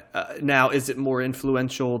where it went. Now, is it more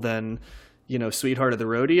influential than Sweetheart of the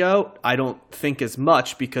Rodeo? I don't think as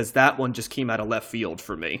much, because that one just came out of left field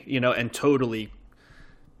for me, and totally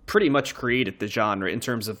pretty much created the genre in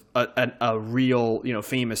terms of a real,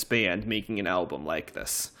 famous band making an album like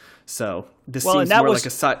this. So this seems more like a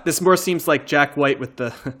side. This more seems like Jack White with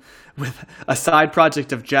a side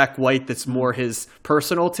project of Jack White that's more his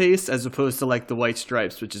personal taste, as opposed to the White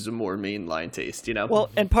Stripes, which is a more mainline taste. Well,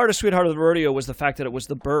 and part of Sweetheart of the Rodeo was the fact that it was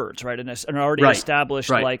the Byrds, right, and already established,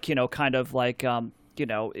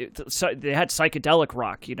 they had psychedelic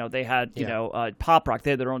rock, they had pop rock.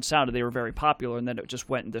 They had their own sound, and they were very popular. And then it just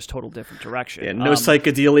went in this total different direction. Yeah, no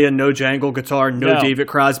psychedelia, no jangle guitar, no David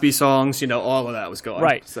Crosby songs. All of that was gone.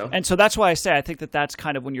 Right. And so that's why I say I think that's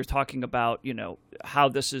kind of when you're talking about how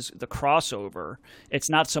this is the crossover. It's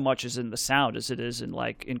not so much as in the sound as it is in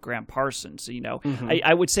Graham Parsons.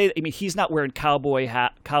 I would say that, he's not wearing cowboy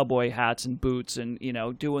hats and boots and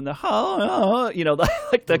doing the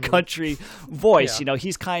the country voice.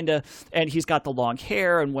 He's kind of, and he's got the long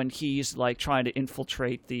hair, and when he's trying to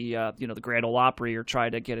infiltrate the the Grand Ole Opry or try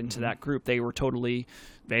to get into that group, they were totally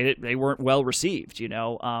they weren't well received.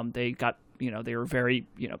 They got they were very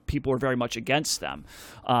people were very much against them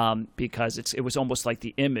because it was almost like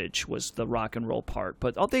the image was the rock and roll part.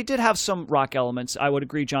 But they did have some rock elements. I would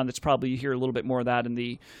agree, John. That's probably you hear a little bit more of that in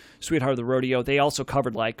the Sweetheart of the Rodeo. They also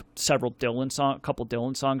covered a couple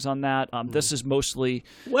Dylan songs on that. This is mostly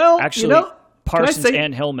actually. Parsons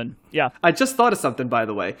and Hillman. Yeah. I just thought of something, by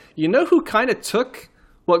the way. You know who kind of took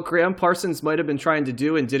what Graham Parsons might have been trying to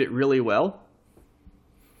do and did it really well?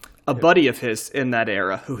 A buddy of his in that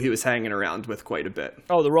era who he was hanging around with quite a bit.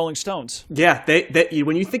 Oh, the Rolling Stones. Yeah.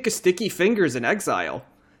 When you think of Sticky Fingers in Exile,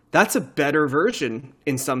 that's a better version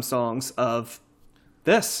in some songs of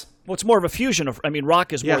this. Well, it's more of a fusion of.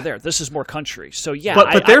 Rock is more there. This is more country. So yeah,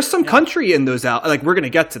 but there's some country in those out. We're going to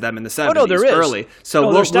get to them in the 70s. Oh no, there is early. So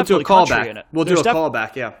we'll do a callback. We'll do a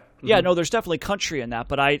callback. Yeah. Yeah, no, there's definitely country in that.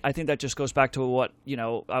 But I think that just goes back to what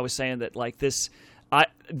I was saying that this.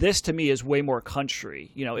 This to me is way more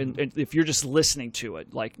country, and if you're just listening to it,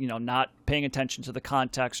 not paying attention to the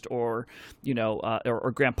context or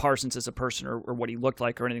Graham Parsons as a person or what he looked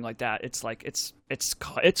like or anything like that. It's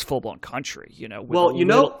it's full blown country, I'm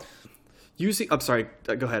sorry.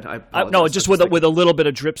 Go ahead. No, just with a little bit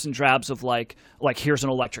of drips and drabs of here's an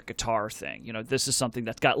electric guitar thing. This is something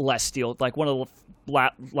that's got less steel. One of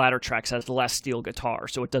the latter tracks has less steel guitar,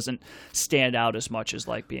 so it doesn't stand out as much as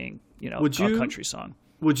being a country song.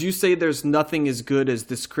 Would you say there's nothing as good as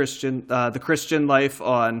this the Christian Life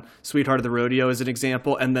on Sweetheart of the Rodeo as an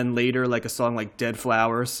example, and then later a song like Dead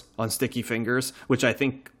Flowers on Sticky Fingers, which I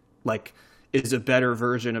think is a better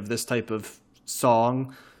version of this type of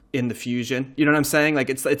song in the fusion? You know what I'm saying?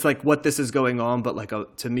 It's like what this is going on,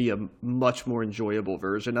 but to me a much more enjoyable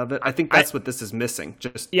version of it. I think that's what this is missing.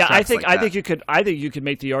 I think you could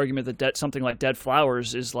make the argument that something like Dead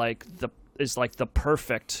Flowers is the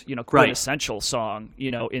perfect quintessential song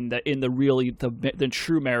in the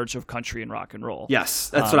true marriage of country and rock and roll. Yes,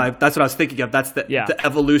 that's what I was thinking of. That's the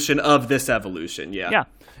evolution of this evolution. Yeah.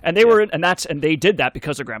 And they were and they did that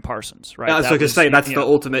because of Graham Parsons, right? I was going to say that's the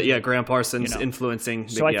ultimate Graham Parsons influencing.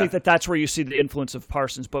 So I think that's where you see the influence of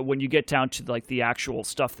Parsons. But when you get down to the actual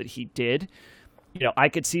stuff that he did, I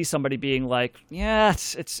could see somebody being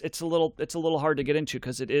it's a little hard to get into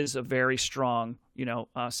because it is a very strong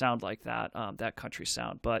sound like that that country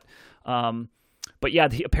sound. But yeah,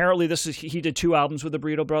 apparently he did 2 albums with the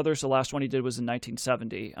Burrito Brothers. The last one he did was in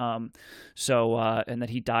 1970. And then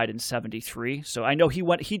he died in 73. So I know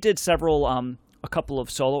he did several a couple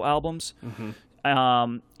of solo albums.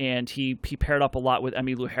 Mm-hmm. And he paired up a lot with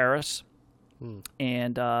Emmylou Harris.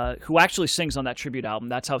 And who actually sings on that tribute album.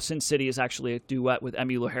 That's how Sin City is actually a duet with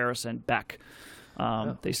Emmylou Harris and Beck.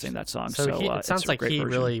 They sing that song. So it sounds like he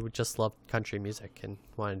really just loved country music and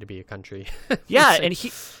wanted to be a country. Yeah, and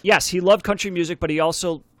he loved country music, but he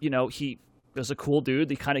also, he was a cool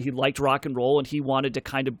dude. He liked rock and roll, and he wanted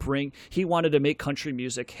to make country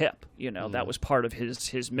music hip. That was part of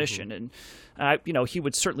his mission, and he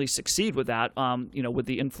would certainly succeed with that. With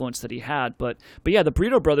the influence that he had, but yeah, the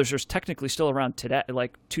Burrito Brothers are technically still around today,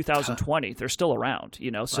 2020. They're still around.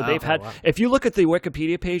 So they've had. Wow. If you look at the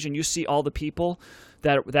Wikipedia page and you see all the people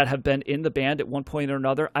that have been in the band at one point or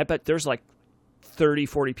another, I bet there's 30,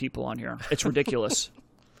 40 people on here. It's ridiculous.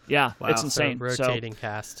 Yeah, wow. It's insane. So, rotating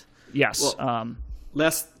cast. Yes. Well,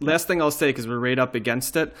 last thing I'll say, because we're right up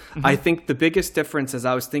against it, mm-hmm. I think the biggest difference as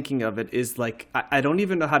I was thinking of it is I don't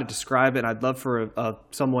even know how to describe it. I'd love for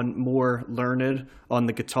someone more learned on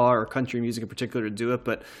the guitar or country music in particular to do it.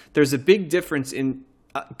 But there's a big difference in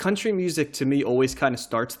country music. To me, always kind of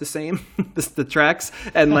starts the same, the tracks,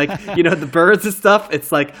 and the birds and stuff.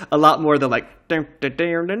 It's a lot more the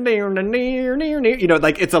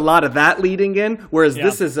it's a lot of that leading in, whereas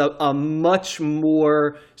this is a much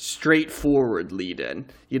more straightforward lead in.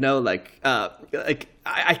 I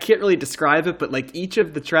can't really describe it, but each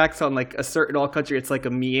of the tracks on a certain all country, it's a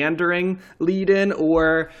meandering lead in,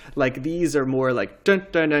 or these are more dun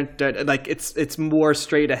dun dun dun. It's more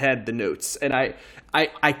straight ahead the notes, and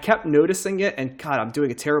I kept noticing it, and God, I'm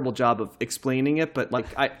doing a terrible job of explaining it, but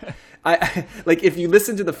I if you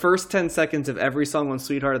listen to the first 10 seconds of every song on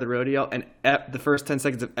Sweetheart of the Rodeo and the first 10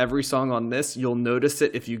 seconds of every song on this, you'll notice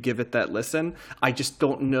it if you give it that listen. I just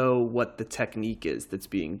don't know what the technique is that's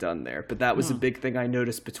being done there. But that was a big thing I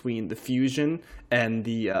noticed between the fusion and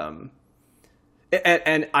the...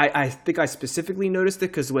 And I think I specifically noticed it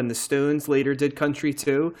because when the Stones later did Country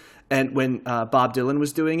too, and when Bob Dylan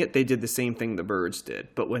was doing it, they did the same thing the Byrds did.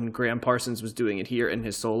 But when Graham Parsons was doing it here in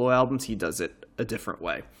his solo albums, he does it a different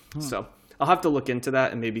way. So I'll have to look into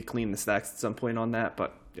that and maybe clean the stacks at some point on that.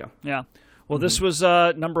 But yeah. Yeah. Well, this was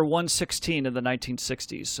number 116 in the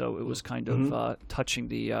 1960s, so it was kind of touching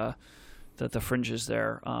the fringes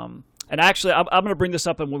there. And actually, I'm going to bring this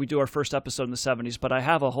up when we do our first episode in the 70s, but I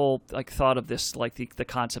have a whole thought of this, the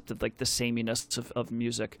concept of the sameness of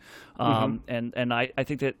music. And I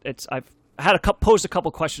think that I've had posed a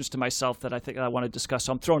couple questions to myself that I think I want to discuss.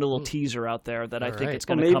 So I'm throwing a little teaser out there that I think it's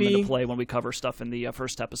going to come into play when we cover stuff in the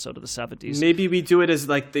first episode of the 70s. Maybe we do it as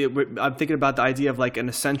I'm thinking about the idea of an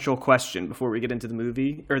essential question before we get into the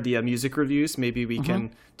movie or the music reviews. Maybe we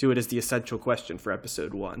can do it as the essential question for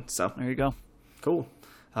episode 1. So there you go. Cool.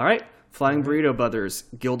 All right. Flying Burrito Brothers,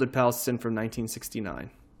 Gilded Palace Sin from 1969.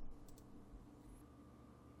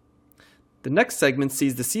 The next segment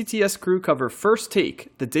sees the CTS crew cover First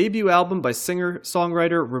Take, the debut album by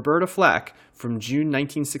singer-songwriter Roberta Flack from June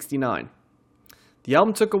 1969. The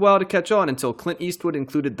album took a while to catch on until Clint Eastwood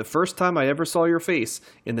included The First Time I Ever Saw Your Face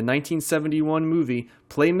in the 1971 movie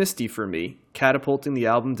Play Misty for Me, catapulting the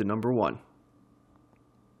album to number 1.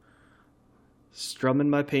 Strumming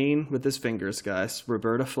my pain with his fingers, guys.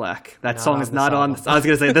 Roberta Flack. That song is not on. I was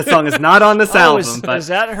going to say this song is not on this album. Is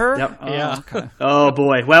that her? Yep. Yeah. Okay. Oh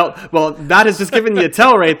boy. Well, that is just giving you a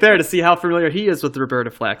tell right there to see how familiar he is with Roberta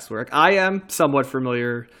Flack's work. I am somewhat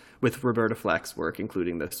familiar with Roberta Flack's work,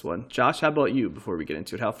 including this one. Josh, how about you? Before we get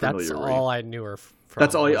into it, how familiar were you? That's all I knew her from.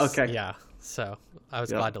 That's all. Okay. Yeah. So I was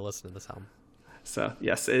glad to listen to this album. So,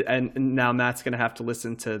 yes, and now Matt's going to have to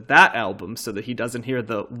listen to that album so that he doesn't hear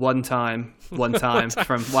the one time from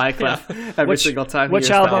Wyclef every single time. Which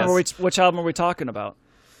album are we talking about?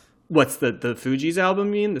 What's the Fugees album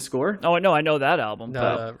mean? The score? Oh, no, I know that album.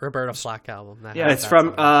 The Roberta Flack album.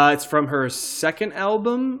 It's from her second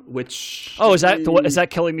album, which... Oh, is that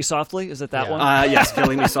Killing Me Softly? Is it that one? Yes,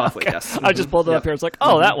 Killing Me Softly, okay. Yes. I just pulled it up here. It's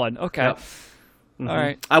that one. Okay. Yep. All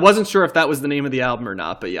right. I wasn't sure if that was the name of the album or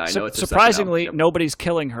not, but yeah, I know it's surprisingly nobody's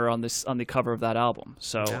killing her on the cover of that album.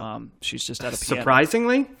 So she's just at a piano.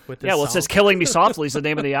 Surprisingly? It says "Killing Me Softly" is the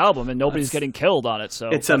name of the album, and nobody's getting killed on it.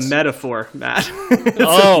 So it's a metaphor, Matt.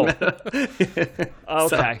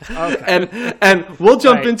 Okay. And we'll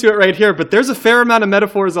jump into it right here, but there's a fair amount of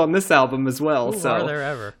metaphors on this album as well. So are there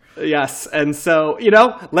ever? Yes, and so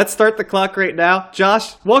let's start the clock right now.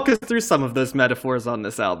 Josh, walk us through some of those metaphors on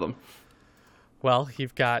this album. Well,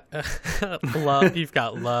 you've got love, you've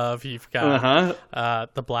got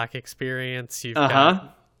the Black experience, you've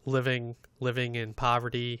got living in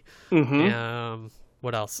poverty.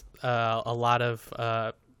 What else? A lot of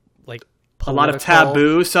a lot of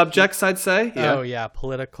taboo subjects, I'd say. Yeah. Oh yeah,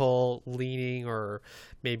 political leaning, or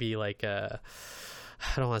maybe I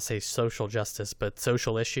don't want to say social justice, but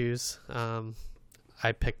social issues.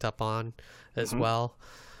 I picked up on as well,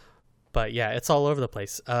 but yeah, it's all over the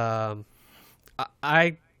place.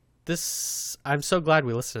 I'm so glad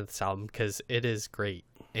we listened to this album because it is great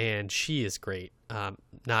and she is great.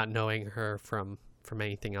 Not knowing her from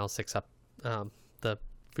anything else except the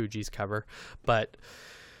Fugees cover, but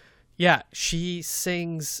yeah, she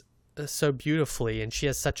sings so beautifully and she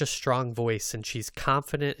has such a strong voice and she's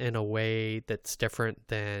confident in a way that's different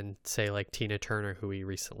than say Tina Turner, who we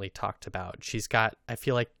recently talked about. I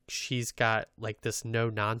feel like she's got this no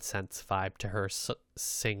nonsense vibe to her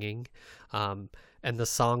singing. And the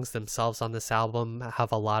songs themselves on this album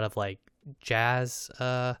have a lot of jazz,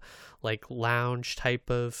 lounge type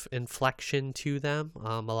of inflection to them.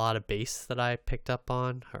 A lot of bass that I picked up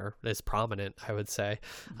on, or is prominent, I would say,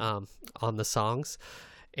 on the songs.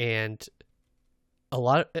 And a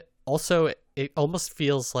lot of, also, it almost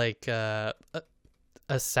feels like a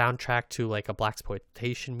soundtrack to a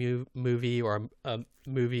blaxploitation movie or a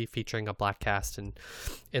movie featuring a black cast in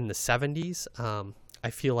the 70s. I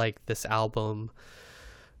feel like this album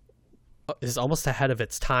is almost ahead of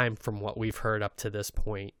its time from what we've heard up to this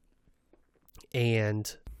point.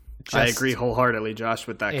 And I agree wholeheartedly, Josh,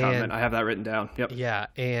 with that comment. I have that written down. Yep. Yeah,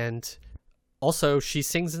 and also she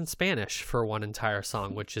sings in Spanish for one entire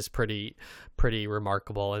song, which is pretty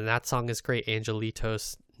remarkable. And that song is great.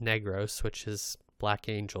 Angelitos Negros, which is black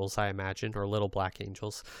angels, I imagine, or little black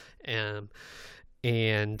angels.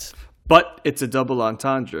 But it's a double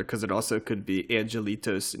entendre because it also could be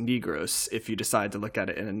Angelitos Negros if you decide to look at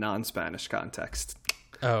it in a non-Spanish context.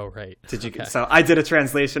 Oh, right. Did you? Okay. So I did a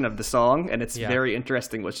translation of the song, and it's Yeah. very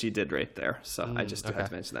interesting what she did right there. So I just had okay.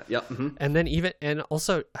 to mention that. Yep. Mm-hmm. And then and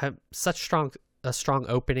also have a strong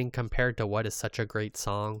opening compared to what is such a great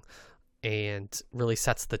song, and really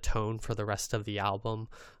sets the tone for the rest of the album.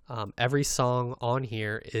 Every song on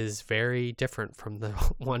here is very different from the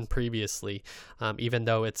one previously, even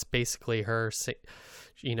though it's basically her.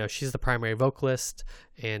 She's the primary vocalist,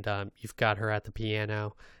 and you've got her at the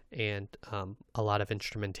piano, and a lot of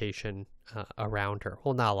instrumentation around her.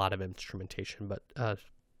 Well, not a lot of instrumentation, but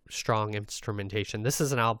strong instrumentation. This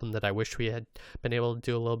is an album that I wish we had been able to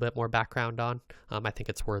do a little bit more background on. I think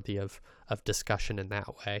it's worthy of discussion in that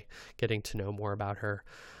way, getting to know more about her.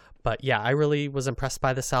 But yeah, I really was impressed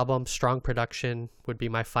by this album. Strong production would be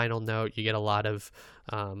my final note. You get a lot of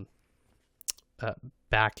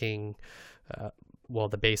backing. Well,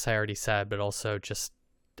 the bass I already said, but also just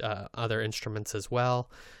other instruments as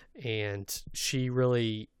well. And she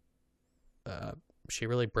really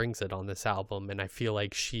brings it on this album. And I feel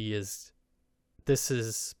like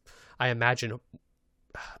I imagine,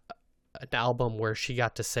 an album where she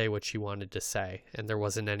got to say what she wanted to say, and there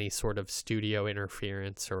wasn't any sort of studio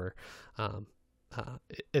interference, or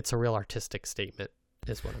it's a real artistic statement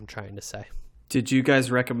is what I'm trying to say. Did you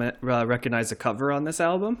guys recognize the cover on this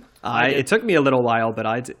album? It took me a little while,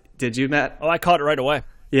 but did you, Matt? Oh, I caught it right away.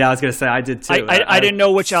 Yeah, I was going to say I did too. I didn't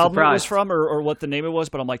know which album it was from or what the name it was,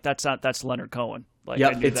 but I'm like, that's Leonard Cohen. Like,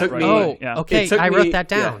 yep, it took me. Oh, yeah. Okay, I wrote that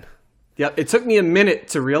down. Yeah. Yep, it took me a minute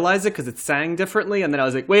to realize it because it sang differently, and then I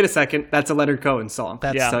was like, "Wait a second, that's a Leonard Cohen song."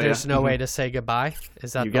 There's no way to say goodbye.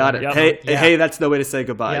 Is that you got it? Hey, that's no way to say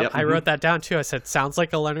goodbye. Yep, Yep. I wrote that down too. I said, "Sounds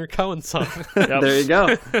like a Leonard Cohen song." There you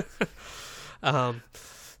go.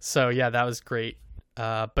 So yeah, that was great.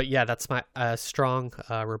 But yeah, that's my strong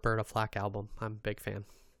Roberta Flack album. I'm a big fan.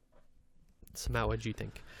 So Matt, what did you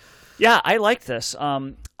think? Yeah, I like this.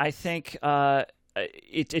 I think to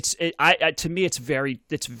me it's very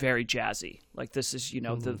jazzy. Like, this is,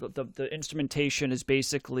 the instrumentation is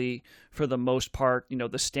basically, for the most part,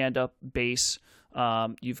 the stand-up bass.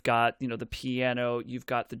 You've got, the piano, you've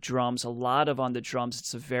got the drums, on the drums.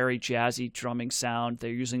 It's a very jazzy drumming sound.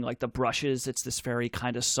 They're using like the brushes. It's this very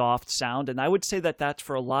kind of soft sound. And I would say that that's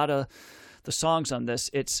for a lot of the songs on this.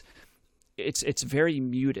 It's very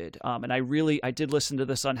muted. And I did listen to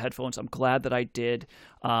this on headphones. I'm glad that I did,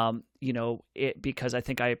 because I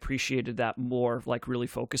think I appreciated that more, like really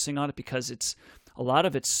focusing on it, because a lot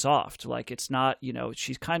of it's soft. Like, it's not,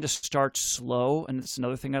 she kind of starts slow. And it's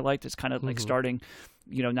another thing I liked. It's kind of like starting,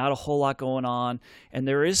 not a whole lot going on. And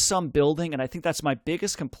there is some building. And I think that's my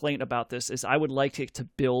biggest complaint about this, is I would like it to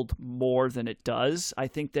build more than it does. I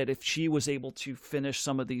think that if she was able to finish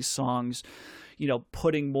some of these songs,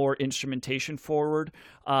 putting more instrumentation forward,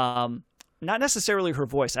 not necessarily her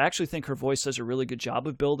voice. I actually think her voice does a really good job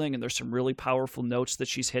of building, and there's some really powerful notes that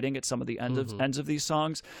she's hitting at some of the ends of these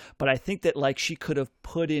songs. But I think that, like, she could have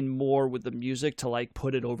put in more with the music to, like,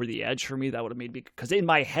 put it over the edge for me. That would have made me, because in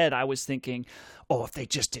my head I was thinking, oh, if they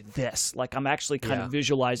just did this, like, I'm actually kind of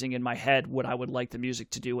visualizing in my head what I would like the music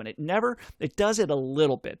to do. And it does it a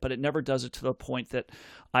little bit, but it never does it to the point that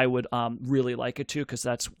I would really like it to, because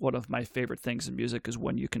that's one of my favorite things in music, is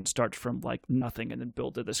when you can start from like nothing and then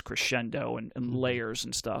build to this crescendo and layers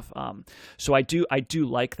and stuff. So I do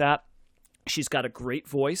like that. She's got a great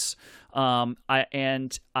voice. I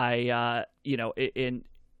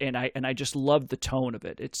just love the tone of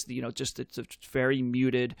it. It's, it's very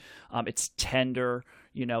muted. It's tender,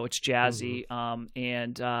 it's jazzy.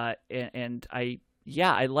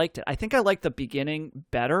 I liked it. I think I liked the beginning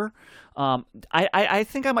better. I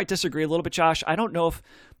think I might disagree a little bit, Josh. I don't know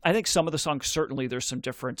I think some of the songs, certainly there's some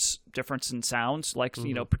difference in sounds. Like,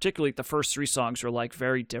 particularly the first three songs are like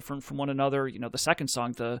very different from one another. The second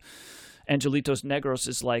song, the Angelitos Negros,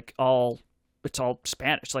 is like it's all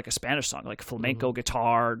Spanish, like a Spanish song, like flamenco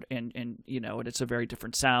guitar, and it's a very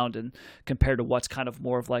different sound, and compared to what's kind of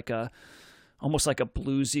more of like almost like a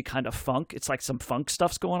bluesy kind of funk. It's like some funk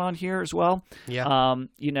stuff's going on here as well. Yeah.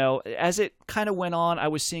 As it kind of went on, I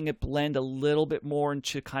was seeing it blend a little bit more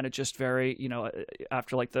into kind of just very,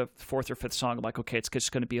 after like the fourth or fifth song, I'm like, okay, it's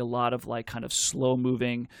just going to be a lot of like kind of slow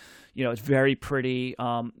moving, it's very pretty,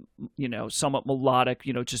 somewhat melodic,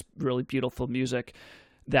 just really beautiful music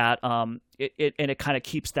that, it kind of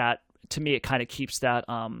keeps that, to me, it kind of keeps that,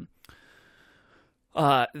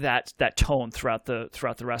 that tone throughout the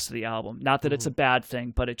rest of the album. Not that it's a bad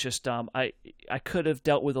thing, but it just I could have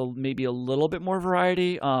dealt with maybe a little bit more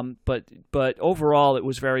variety. But overall, it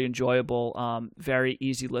was very enjoyable, very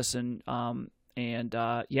easy listen. Her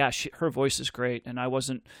voice is great, and I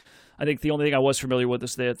think the only thing I was familiar with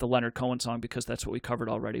is the Leonard Cohen song, because that's what we covered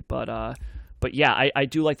already. But But yeah, I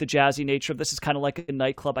do like the jazzy nature of this. Is kind of like a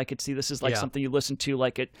nightclub. I could see this is like something you listen to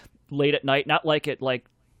like at late at night, not like at like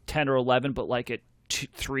 10 or 11, but like at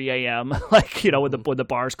 3 a.m. like, you know, when the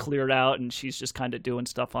bar's cleared out and she's just kind of doing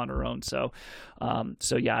stuff on her own. So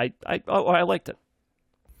yeah, I liked it.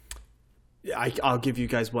 Yeah, I'll give you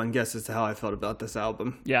guys one guess as to how I felt about this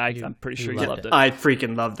album. Yeah, I'm pretty sure you loved it. I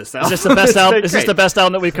freaking love this album. Is this the best album? Is this the best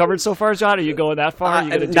album that we've covered so far, John? Are you going that far? Are you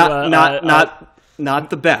going to not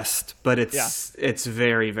the best, but it's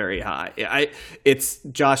very, very high.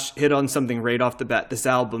 Josh hit on something right off the bat. This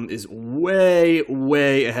album is way,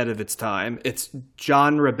 way ahead of its time. It's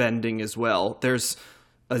genre bending as well. There's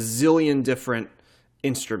a zillion different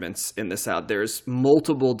instruments in this out. There's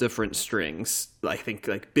multiple different strings. I think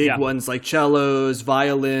like big ones like cellos,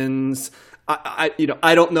 violins. I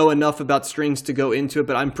don't know enough about strings to go into it,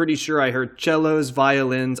 but I'm pretty sure I heard cellos,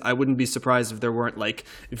 violins. I wouldn't be surprised if there weren't like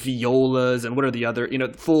violas and what are the other,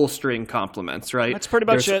 full string complements, right? That's pretty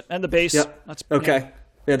much it. And the bass. Yep. That's okay.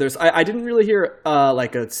 Yeah, I didn't really hear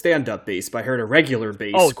like a stand-up bass, but I heard a regular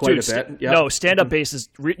bass quite a bit. Yep. No, stand-up bass is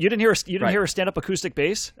you didn't hear a stand-up acoustic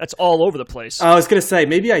bass? That's all over the place. I was gonna say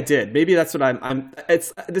maybe I did. Maybe that's what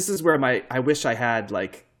this is where I wish I had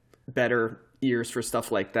like better ears for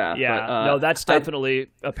stuff like that. Yeah, but, no, that's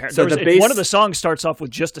definitely apparent. So one of the songs starts off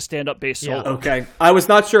with just a stand-up bass solo. Okay, I was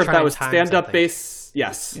not sure if that was stand-up bass.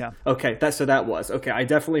 Yes. Yeah. Okay. That was okay. I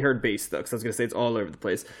definitely heard bass though, because I was gonna say it's all over the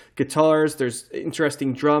place. Guitars. There's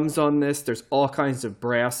interesting drums on this. There's all kinds of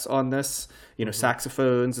brass on this.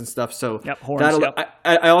 Saxophones and stuff. So horns.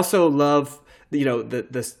 I also love the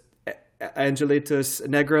Angelitos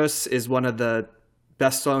Negros is one of the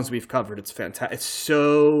best songs we've covered. It's fantastic. It's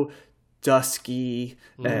so dusky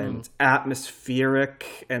and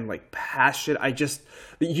atmospheric and like passion.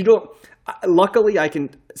 Luckily, I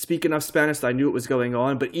can speak enough Spanish that I knew what was going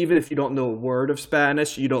on. But even if you don't know a word of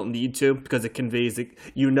Spanish, you don't need to, because it conveys it.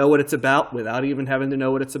 You know what it's about without even having to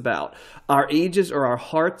know what it's about. Our Ages or Our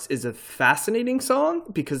Hearts is a fascinating song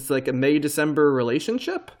because it's like a May-December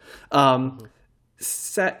relationship. Yet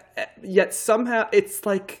somehow it's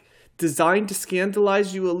like designed to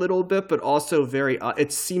scandalize you a little bit, but also very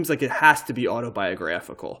it seems like it has to be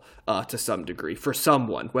autobiographical to some degree for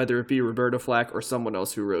someone, whether it be Roberta Flack or someone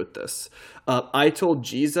else who wrote this. I Told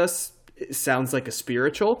Jesus sounds like a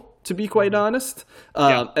spiritual, to be quite honest.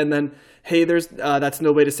 And then Hey There's That's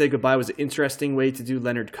No Way to Say Goodbye was an interesting way to do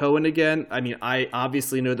Leonard Cohen again. I mean, I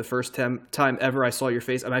obviously know the first time ever I saw your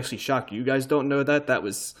face. I'm actually shocked you guys don't know that. That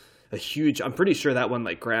was a huge, I'm pretty sure that won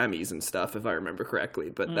like Grammys and stuff, if I remember correctly.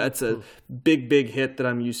 But that's a big hit that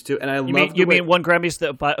I'm used to, and I love. You mean won Grammys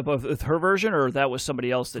with her version, or that was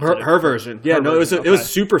somebody else that did it? Her version? Yeah, it was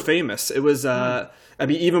super famous. It was. I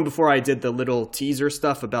mean, even before I did the little teaser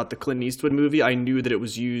stuff about the Clint Eastwood movie, I knew that it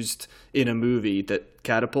was used in a movie that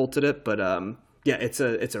catapulted it. But it's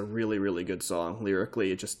a really, really good song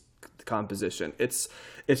lyrically. It just the composition. It's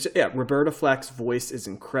Roberta Flack's voice is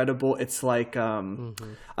incredible. It's like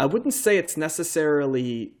I wouldn't say it's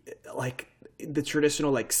necessarily like the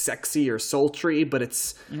traditional like sexy or sultry, but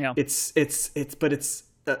it's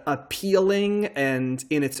appealing, and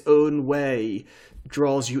in its own way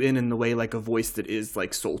draws you in the way like a voice that is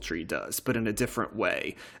like sultry does, but in a different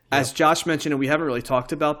way. As Josh mentioned, and we haven't really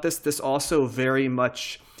talked about this also very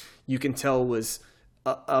much you can tell was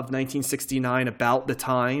of 1969 about the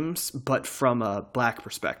times, but from a black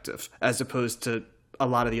perspective, as opposed to a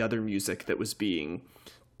lot of the other music that was being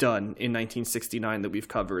done in 1969 that we've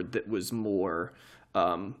covered that was more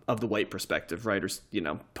of the white perspective, right? Or,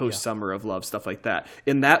 post Summer of Love, stuff like that.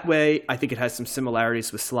 In that way, I think it has some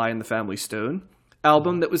similarities with Sly and the Family Stone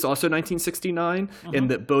album that was also 1969, in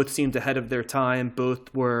that both seemed ahead of their time.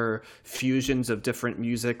 Both were fusions of different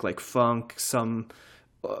music, like funk, some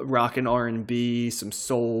rock and R&B, some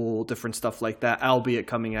soul, different stuff like that, albeit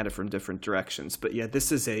coming at it from different directions. But yeah,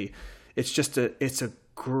 this is it's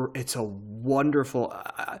a wonderful.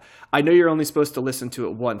 I know you're only supposed to listen to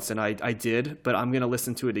it once, and I did, but I'm going to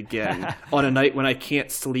listen to it again on a night when I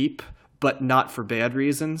can't sleep, but not for bad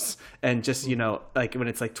reasons. And just, like when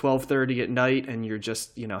it's like 12:30 at night and you're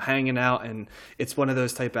just, hanging out, and it's one of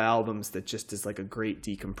those type of albums that just is like a great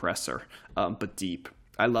decompressor, but deep.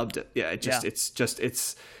 I loved it. Yeah, it's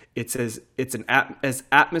as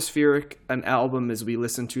atmospheric an album as we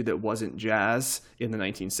listened to that wasn't jazz in the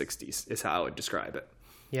 1960s is how I would describe it.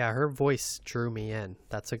 Yeah, her voice drew me in.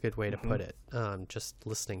 That's a good way to put it. Just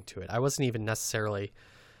listening to it, I wasn't even necessarily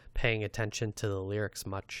paying attention to the lyrics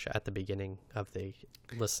much at the beginning of the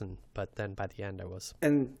listen, but then by the end I was.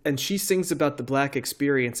 And she sings about the Black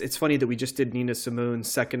experience. It's funny that we just did Nina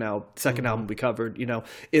Simone's second album we covered,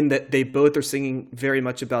 in that they both are singing very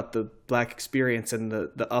much about the Black experience and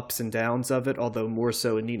the ups and downs of it, although more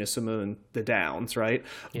so in Nina Simone, the downs, right?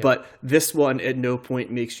 Yeah. But this one at no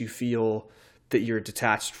point makes you feel that you're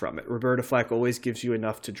detached from it. Roberta Flack always gives you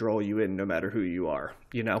enough to draw you in no matter who you are,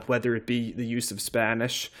 whether it be the use of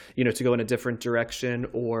Spanish, to go in a different direction,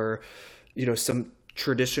 or, some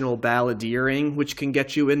traditional balladeering, which can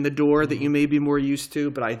get you in the door that you may be more used to.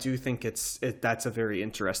 But I do think that's a very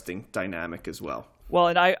interesting dynamic as well. Well,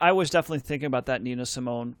 and I was definitely thinking about that Nina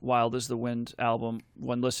Simone Wild as the Wind album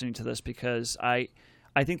when listening to this, because I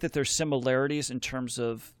think that there's similarities in terms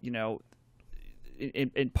of,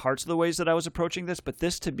 in parts of the ways that I was approaching this, but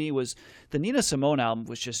this to me was the Nina Simone album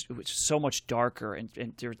was so much darker, and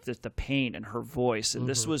the pain in her voice, and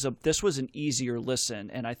this was an easier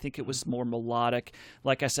listen, and I think it was more melodic.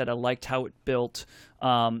 Like I said, I liked how it built,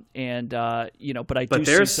 but I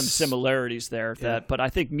see some similarities there. But I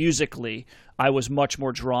think musically, I was much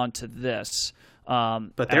more drawn to this.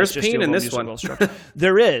 But there's pain in this one.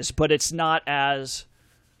 There is, but it's not as.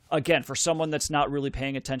 Again, for someone that's not really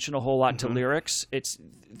paying attention a whole lot to lyrics, it's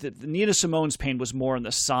the Nina Simone's pain was more in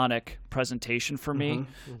the sonic presentation for me,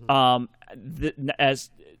 and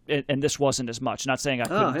this wasn't as much. Not saying I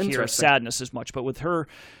couldn't hear sadness as much, but with her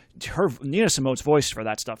Nina Simone's voice for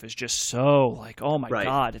that stuff is just so like, oh my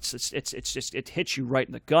God, it's just it hits you right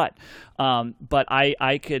in the gut. But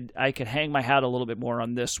I could hang my hat a little bit more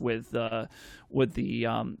on this with the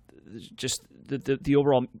just the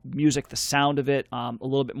overall music, the sound of it, a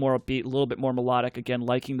little bit more upbeat, a little bit more melodic. Again,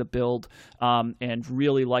 liking the build, and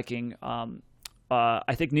really liking.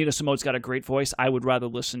 I think Nina Simone's got a great voice. I would rather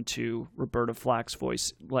listen to Roberta Flack's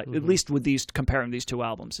voice, at least with comparing these two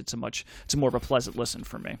albums. It's more of a pleasant listen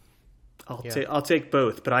for me. I'll take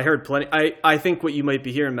both, but I heard plenty. I think what you might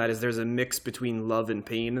be hearing, Matt, is there's a mix between love and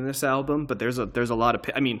pain in this album, but there's a lot of.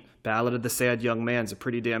 Ballad of the Sad Young Man's a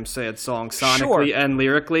pretty damn sad song sonically and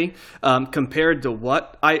lyrically, compared to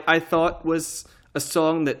what I thought was a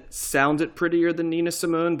song that sounded prettier than Nina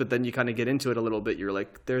Simone, but then you kind of get into it a little bit. You're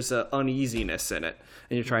like, there's an uneasiness in it,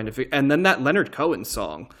 and you're trying to figure. And then that Leonard Cohen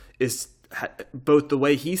song is both the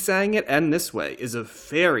way he sang it and this way is a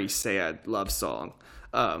very sad love song.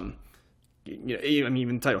 Even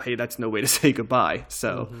the title, "Hey, that's no way to say goodbye."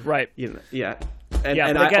 So, all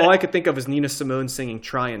I could think of is Nina Simone singing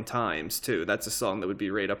 "Trying Times" too. That's a song that would be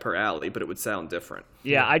right up her alley, but it would sound different.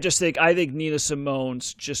 Yeah, I think Nina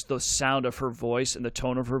Simone's just the sound of her voice and the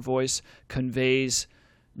tone of her voice conveys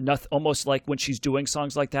nothing, almost like when she's doing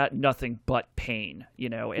songs like that, nothing but pain,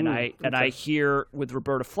 And I hear with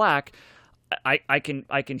Roberta Flack. I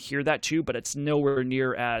can hear that too, but it's nowhere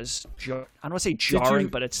near as I don't want to say jarring,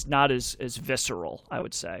 but it's not as visceral, I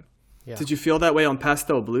would say. Yeah. Did you feel that way on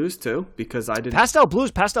Pastel Blues too? Because I didn't. Pastel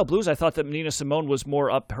Blues. I thought that Nina Simone was more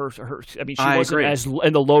up her. I mean, she wasn't as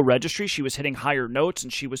in the low registry. She was hitting higher notes,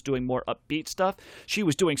 and she was doing more upbeat stuff. She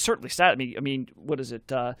was doing certainly sad. I mean, what is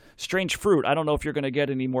it? Strange Fruit. I don't know if you're going to get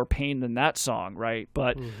any more pain than that song, right?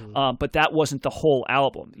 But but that wasn't the whole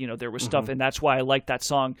album. There was stuff, and that's why I like that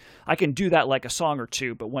song. I can do that like a song or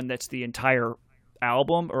two, but when that's the entire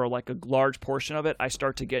album or like a large portion of it, I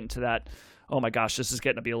start to get into that. Oh my gosh, this is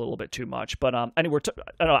getting to be a little bit too much. But anyway,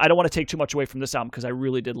 I don't want to take too much away from this album because I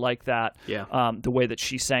really did like that. Yeah. The way that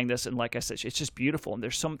she sang this, and like I said, it's just beautiful. And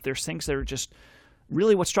there's things that are just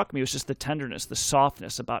really what struck me was just the tenderness, the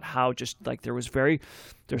softness about how just like there's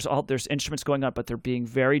instruments going on, but they're being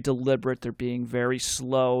very deliberate. They're being very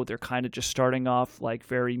slow. They're kind of just starting off like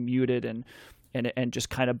very muted and just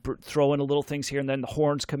kind of throw in a little things here, and then the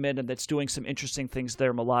horns come in, and that's doing some interesting things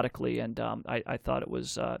there melodically. And I thought it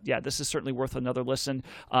was, this is certainly worth another listen.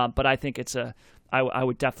 But I think I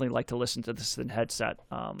would definitely like to listen to this in headset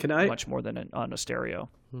much more than on a stereo.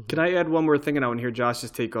 Can I add one more thing? And I want to hear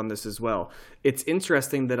Josh's take on this as well. It's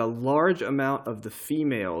interesting that a large amount of the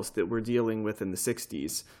females that we're dealing with in the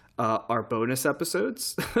 60s are bonus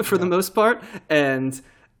episodes for the most part, and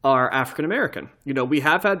are African American. We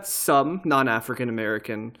have had some non-African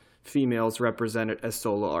American females represented as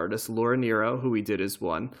solo artists. Laura Nyro, who we did as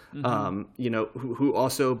one, who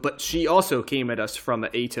also, but she also came at us from an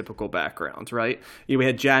atypical background, right? We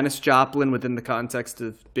had Janis Joplin within the context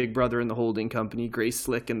of Big Brother and the Holding Company, Grace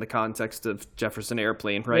Slick in the context of Jefferson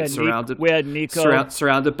Airplane, right? We had Nico.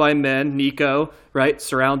 Surrounded by men. Nico, right?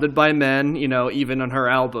 Surrounded by men. Even on her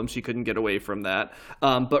album, she couldn't get away from that.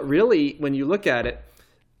 But really, when you look at it,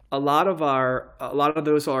 a lot of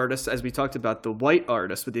those artists, as we talked about, the white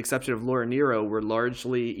artists, with the exception of Laura Nyro, were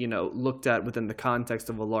largely, looked at within the context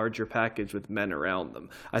of a larger package with men around them.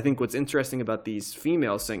 I think what's interesting about these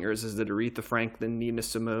female singers is that Aretha Franklin, Nina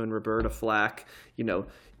Simone, Roberta Flack,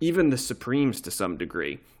 even the Supremes to some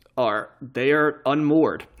degree, they are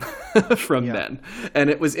unmoored from men. And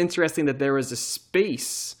it was interesting that there was a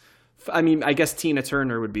space. I mean, I guess Tina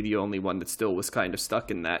Turner would be the only one that still was kind of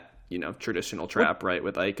stuck in that, traditional trap, right,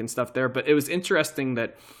 with Ike and stuff there. But it was interesting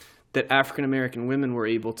that African-American women were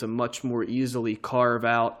able to much more easily carve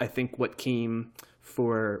out, I think, what came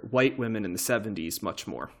for white women in the 70s much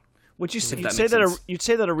more. Would you say you'd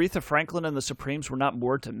say that Aretha Franklin and the Supremes were not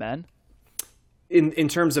moored to men? In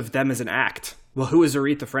terms of them as an act. Well, who is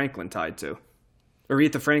Aretha Franklin tied to?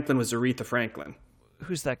 Aretha Franklin was Aretha Franklin.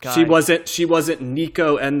 Who's that guy? She wasn't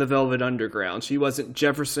Nico and the Velvet Underground. She wasn't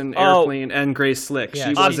Jefferson Airplane and Grace Slick. Yeah,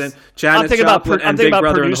 she wasn't Janis Joplin and Big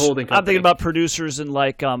Brother and the Holding Company. I'm thinking about producers and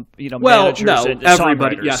managers and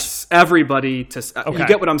everybody. songwriters. Yes, everybody. You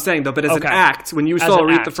get what I'm saying though. But as an act, when you saw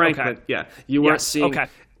Aretha Franklin, you weren't seeing. Okay.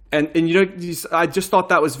 And I just thought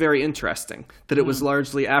that was very interesting that it was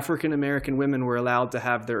largely African American women were allowed to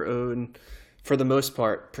have their own, for the most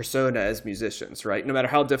part, persona as musicians, right? No matter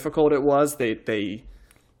how difficult it was, they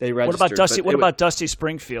registered. What about Dusty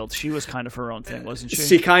Springfield? She was kind of her own thing, wasn't she?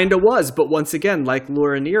 She kind of was, but once again, like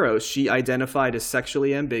Laura Nyro, she identified as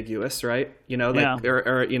sexually ambiguous, right?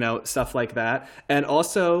 Or stuff like that. And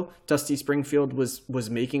also, Dusty Springfield was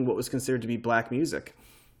making what was considered to be black music.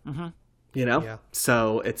 Mm-hmm.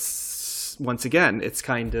 So it's once again, it's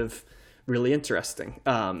kind of really interesting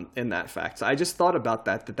in that fact. So I just thought about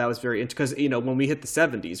that was very interesting because when we hit the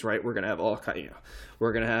 70s, right, we're gonna have all kind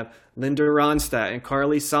we're gonna have Linda Ronstadt and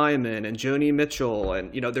Carly Simon and Joni Mitchell,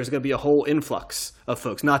 and there's gonna be a whole influx of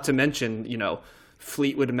folks. Not to mention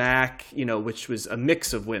Fleetwood Mac, which was a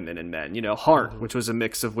mix of women and men. Heart, which was a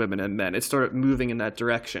mix of women and men. It started moving in that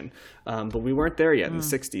direction, but we weren't there yet in the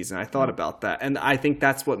 60s. And I thought about that, and I think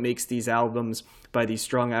that's what makes these albums by these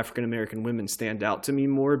strong African American women stand out to me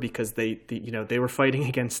more, because they were fighting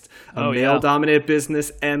against a male-dominated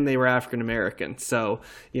business, and they were African American. So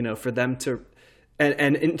for them to,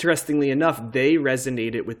 and interestingly enough, they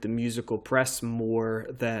resonated with the musical press more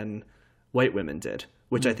than white women did,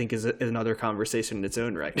 which I think is another conversation in its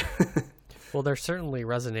own right. Well, they're certainly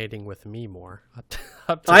resonating with me more.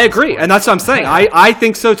 I agree, and that's what I'm saying. I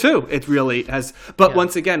think so too. It really has. But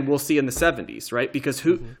once again, we'll see in the 70s, right? Because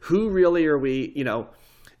who really are we?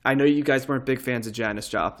 I know you guys weren't big fans of Janis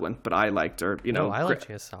Joplin, but I liked her. No, I like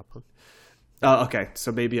Janis Joplin. Oh, okay.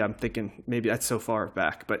 So maybe I'm thinking that's so far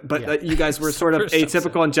back, but you guys were sort of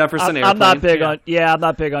atypical on Jefferson Airplane. I'm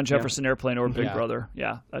not big on Jefferson Airplane or Big Brother.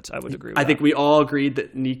 Yeah, I would agree with that. I think we all agreed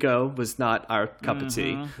that Nico was not our cup of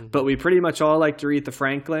tea, but we pretty much all liked Aretha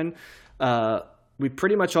Franklin. We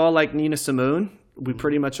pretty much all liked Nina Simone. We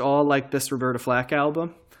pretty much all liked this Roberta Flack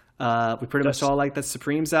album. We pretty much all liked that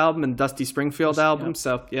Supremes album and Dusty Springfield album. Yeah.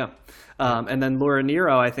 So and then Laura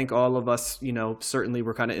Nyro, I think all of us, certainly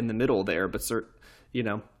were kind of in the middle there, but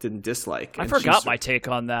didn't dislike. I forgot my take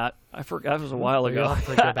on that. I forgot, it was a while ago. I'll have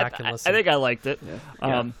to go back and listen. I think I liked it.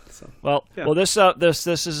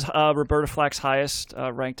 This is Roberta Flack's highest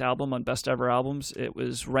ranked album on Best Ever Albums. It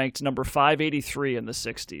was ranked number 583 in the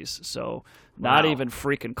 60s, so not even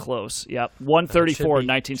freaking close. Yep, 134 in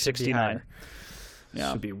 1969.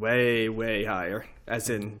 Should be way, way higher, as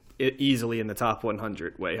in easily in the top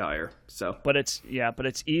 100, way higher. So, but it's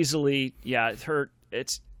easily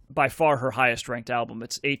it's by far her highest ranked album.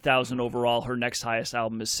 It's 8,000 overall. Her next highest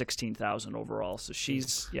album is 16,000 overall. So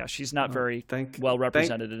she's not very well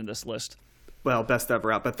represented in this list. Well, Best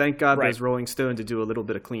Ever out, but thank God there's Rolling Stone to do a little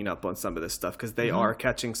bit of cleanup on some of this stuff, because they are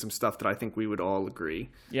catching some stuff that I think we would all agree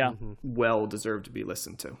well deserved to be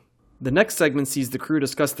listened to. The next segment sees the crew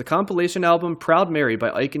discuss the compilation album Proud Mary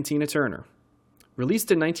by Ike and Tina Turner.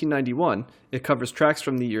 Released in 1991, it covers tracks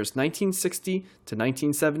from the years 1960 to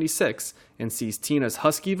 1976 and sees Tina's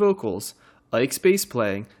husky vocals, Ike's bass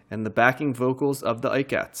playing, and the backing vocals of the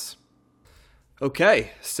Ikeettes.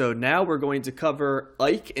 Okay, so now we're going to cover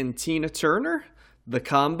Ike and Tina Turner, the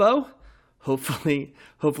combo. Hopefully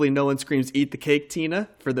no one screams "Eat the cake, Tina"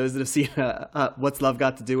 for those that have seen What's Love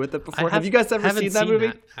Got to Do with It before. Have you guys ever seen that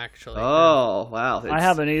movie? Actually, oh wow, I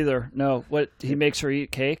haven't either. No, he makes her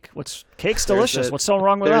eat cake? Cake's delicious? What's so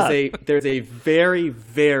wrong with that? There's a very,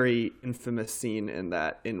 very infamous scene in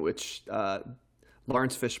that in which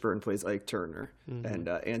Lawrence Fishburne plays Ike Turner and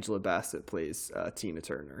Angela Bassett plays Tina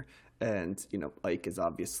Turner, and Ike is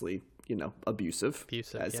obviously abusive,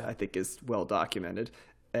 as I think is well documented.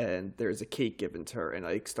 and there's a cake given to her, and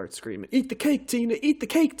Ike starts screaming, "Eat the cake, Tina! Eat the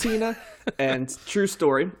cake, Tina!" And true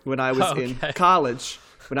story, when I was in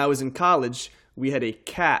college, we had a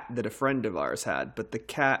cat that a friend of ours had, but the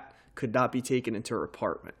cat could not be taken into her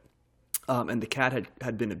apartment. And the cat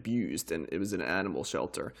had been abused, and it was in an animal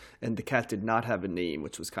shelter. And the cat did not have a name,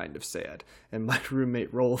 which was kind of sad. And my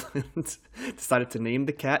roommate Roland decided to name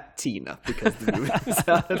the cat Tina because the movie was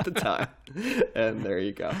out at the time. And there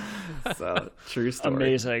you go. So, true story.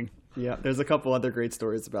 Amazing. Yeah, there's a couple other great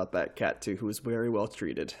stories about that cat too, who was very well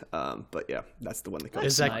treated. But yeah, that's the one that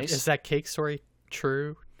comes. Is that cake story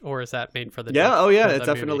true? Or is that made for the? Yeah, it's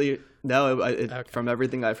definitely movie? No. Okay. From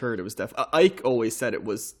everything I've heard, it was definitely. Ike always said it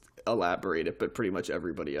was elaborated, but pretty much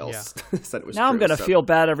everybody else said it was. Now true, I'm gonna feel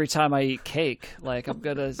bad every time I eat cake. Like I'm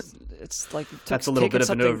gonna. It's like that's a little bit of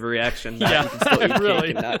an overreaction. Yeah, you can still eat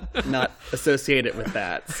really. Cake and not associate it with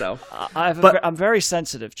that. So I'm very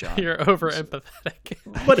sensitive, John. You're over empathetic.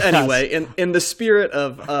 But anyway, in the spirit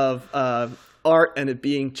of art and it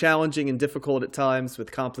being challenging and difficult at times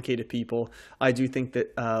with complicated people, I do think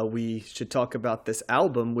that we should talk about this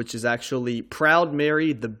album, which is actually Proud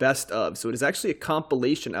Mary, the Best Of. So it is actually a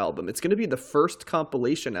compilation album. It's going to be the first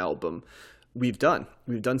compilation album we've done.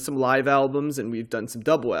 We've done some live albums and we've done some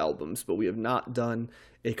double albums, but we have not done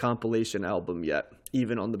a compilation album yet,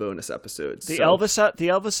 even on the bonus episodes. The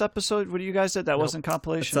Elvis episode, what you guys did? That wasn't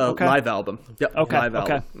compilation? It's a live album. Yep. Okay. Live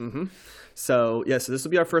album. Mm-hmm. So so this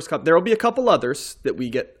will be our first there will be a couple others that we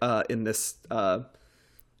get in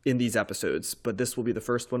these episodes, but this will be the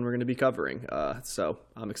first one we're going to be covering. So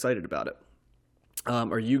I'm excited about it.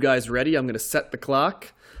 Are you guys ready? I'm going to set the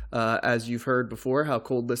clock. As you've heard before, how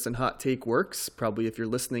Cold Listen Hot Take works. Probably if you're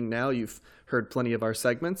listening now, you've heard plenty of our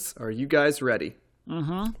segments. Are you guys ready?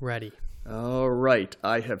 Mm-hmm. Ready. All right.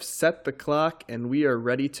 I have set the clock, and we are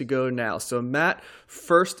ready to go now. So, Matt,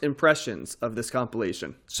 first impressions of this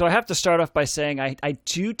compilation. So I have to start off by saying I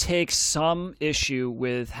do take some issue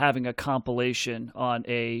with having a compilation on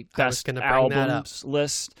a best albums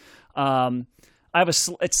list.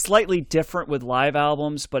 It's slightly different with live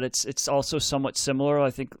albums, but it's also somewhat similar.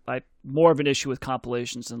 I think I more of an issue with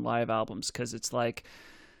compilations than live albums because it's like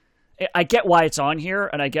I get why it's on here,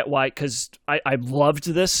 and I get why because I loved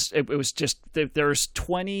this. It was just there's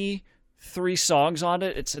 23 songs on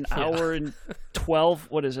it. It's an hour and 12.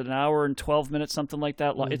 What is it? An hour and 12 minutes, something like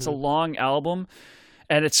that. Mm-hmm. It's a long album.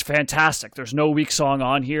 And it's fantastic. There's no weak song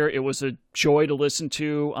on here. It was a joy to listen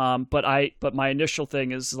to. But my initial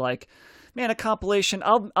thing is like, man, a compilation.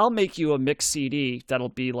 I'll make you a mix CD that'll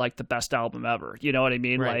be like the best album ever. You know what I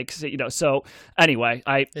mean? Right. Like, so anyway,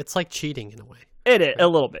 it's like cheating in a way. It is a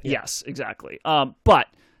little bit. Yeah. Yes, exactly. But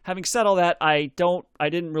having said all that, I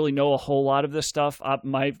didn't really know a whole lot of this stuff.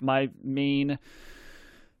 My main,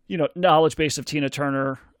 knowledge base of Tina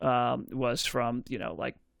Turner was from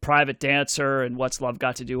like Private Dancer and What's Love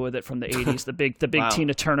Got to Do with It from the 80s, the big wow.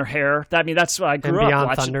 Tina Turner hair. That's what I grew up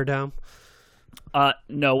watching. Thunderdome?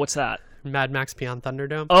 No, what's that? Mad Max Beyond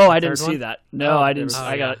Thunderdome? Oh, I didn't see that. No, I didn't.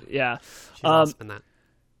 I got it. Yeah. She must have been that.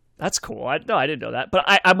 That's cool. I didn't know that. But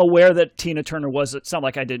I'm aware that Tina Turner was, it's not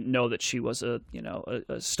like I didn't know that she was a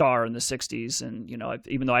star in the 60s. And,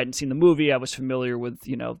 even though I hadn't seen the movie, I was familiar with,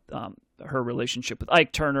 her relationship with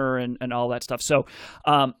Ike Turner and all that stuff. So,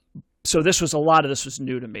 so a lot of this was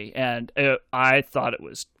new to me, and I thought it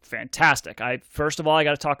was fantastic. First of all, I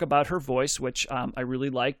got to talk about her voice, which I really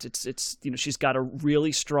liked. It's she's got a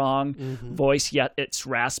really strong voice, yet it's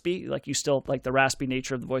raspy. Like you still like the raspy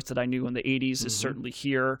nature of the voice that I knew in the 80s is certainly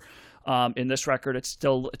here. In this record, it's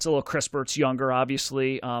a little crisper. It's younger,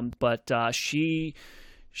 obviously, but she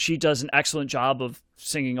does an excellent job of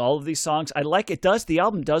singing all of these songs. I like it. The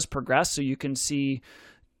album does progress, so you can see.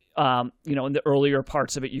 In the earlier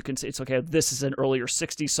parts of it, you can see it's okay. This is an earlier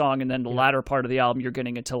 60s song, and then the latter part of the album, you're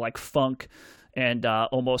getting into like funk and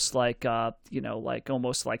almost like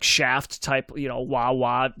almost like Shaft type, wah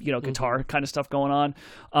wah, guitar kind of stuff going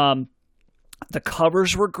on. The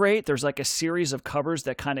covers were great. There's like a series of covers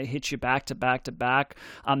that kind of hit you back to back to back.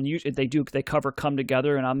 They cover Come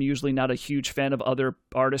Together, and I'm usually not a huge fan of other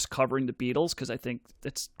artists covering the Beatles because I think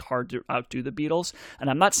it's hard to outdo the Beatles. And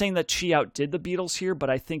I'm not saying that she outdid the Beatles here,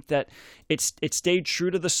 but I think that it stayed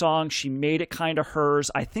true to the song. She made it kind of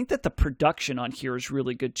hers. I think that the production on here is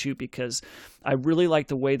really good too because I really like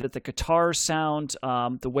the way that the guitars sound,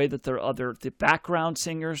 the way that the background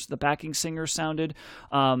singers, the backing singers sounded,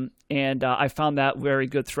 and I found that very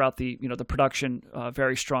good throughout the production,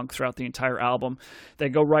 very strong throughout the entire album. They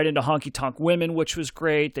go right into Honky Tonk Women, which was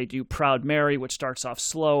great. They do Proud Mary, which starts off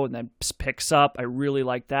slow and then picks up. I really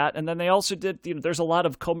like that. And then they also did, there's a lot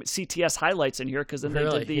of CTS highlights in here, because then they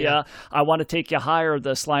did the I Want to Take You Higher,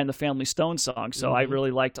 the Sly and the Family Stone song. So I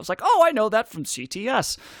really liked it. I was like, oh, I know that from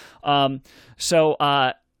CTS. I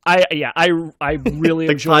really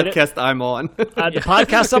enjoyed it. The podcast I'm on. The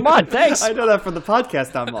podcast I'm on. Thanks. I know that from the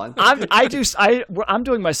podcast I'm on. I'm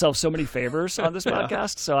doing myself so many favors on this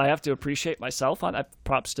podcast, so I have to appreciate myself on that.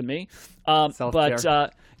 Props to me.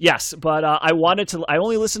 Yes, but I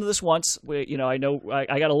only listened to this once. I know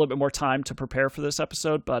I got a little bit more time to prepare for this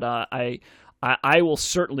episode, but I will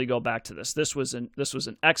certainly go back to this. This was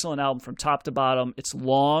an excellent album from top to bottom. It's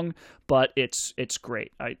long, but it's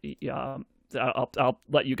great. I'll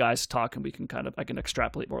let you guys talk, and I can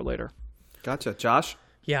extrapolate more later. Gotcha. Josh?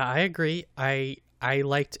 Yeah, I agree. I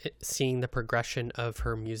liked seeing the progression of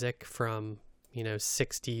her music from,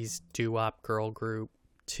 60s doo-wop girl group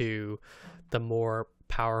to the more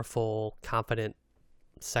powerful, confident,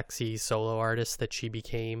 sexy solo artist that she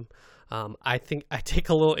became. I think I take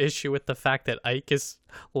a little issue with the fact that Ike is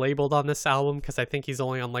labeled on this album, because I think he's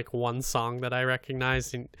only on like one song that I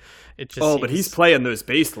recognize, and it just but he's playing those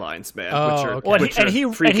bass lines, man, which are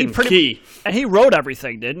key. And he wrote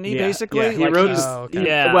everything, didn't he? Basically, yeah, he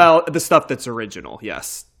wrote the stuff that's original,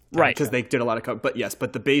 yes, right, because they did a lot of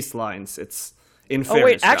but the bass lines, it's in fairness. Oh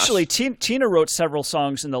wait, actually, Tina wrote several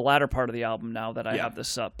songs in the latter part of the album. Now that I have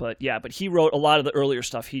this up, but he wrote a lot of the earlier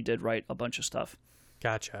stuff. He did write a bunch of stuff.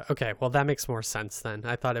 Gotcha. Okay, well, that makes more sense then.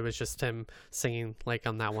 I thought it was just him singing like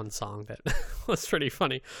on that one song that was pretty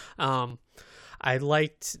funny. I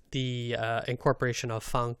liked the incorporation of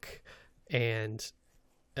funk and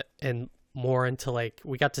more into like,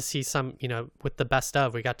 we got to see some, with the best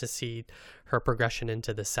of, we got to see her progression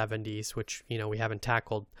into the 70s, which, we haven't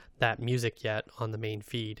tackled that music yet on the main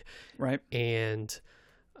feed. Right. And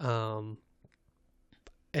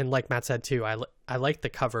like Matt said too, I like the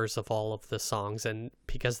covers of all of the songs, and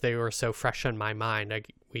because they were so fresh in my mind,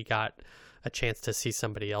 we got a chance to see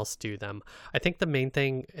somebody else do them. I think the main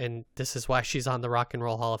thing, and this is why she's on the Rock and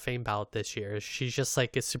Roll Hall of Fame ballot this year, is she's just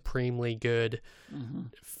like a supremely good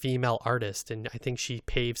female artist, and I think she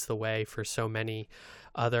paves the way for so many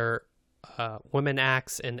other women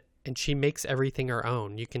acts, and she makes everything her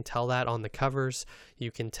own. You can tell that on the covers.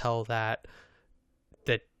 You can tell that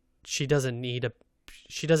she doesn't need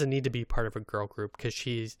to be part of a girl group, because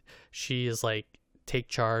she is like take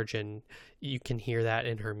charge, and you can hear that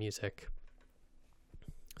in her music.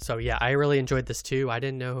 So yeah, I really enjoyed this too. I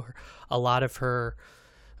didn't know a lot of her,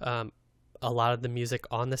 a lot of the music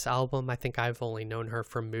on this album. I think I've only known her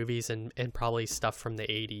from movies and probably stuff from the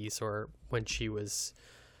 80s or when she was,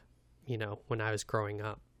 when I was growing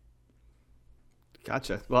up.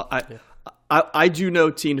 Gotcha. Well, I do know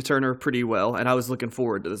Tina Turner pretty well, and I was looking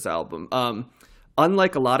forward to this album.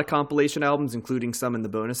 Unlike a lot of compilation albums, including some in the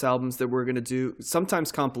bonus albums that we're going to do,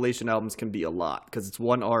 sometimes compilation albums can be a lot because it's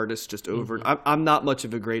one artist just over. Mm-hmm. I'm not much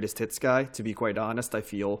of a greatest hits guy, to be quite honest. I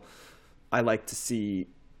feel I like to see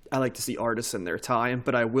artists in their time,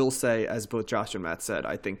 but I will say, as both Josh and Matt said,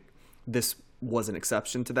 I think this was an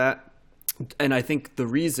exception to that. And I think the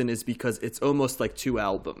reason is because it's almost like two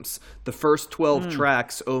albums. The first 12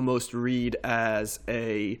 tracks almost read as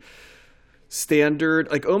a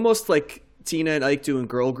standard, like almost like Tina and Ike doing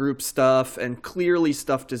girl group stuff, and clearly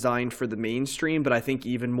stuff designed for the mainstream, but I think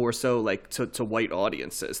even more so like to white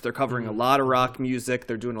audiences. They're covering a lot of rock music.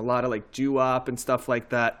 They're doing a lot of like doo-wop and stuff like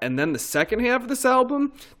that. And then the second half of this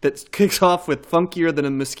album that kicks off with Funkier Than a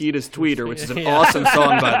Mosquito's Tweeter, which is an awesome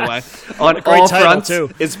song, by the way. On all fronts, too.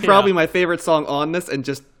 It's probably my favorite song on this, and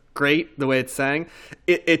just great the way it's sang.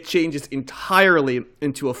 It changes entirely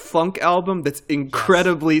into a funk album that's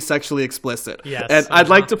incredibly sexually explicit. Yes. And I'd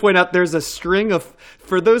like to point out there's a string of,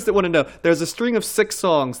 for those that want to know, there's a string of 6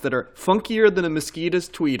 songs that are Funkier Than a Mosquito's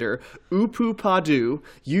Tweeter, Oopoo Padu,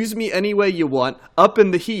 Use Me Any Way You Want, Up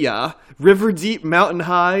in the Hia, River Deep Mountain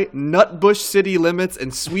High, Nutbush City Limits,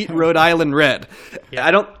 and Sweet Rhode Island Red.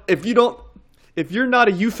 Yeah. If you're not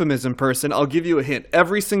a euphemism person, I'll give you a hint.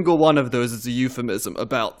 Every single one of those is a euphemism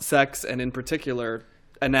about sex, and in particular,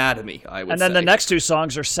 anatomy, I would say. And then the next 2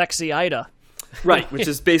 songs are Sexy Ida. Right, which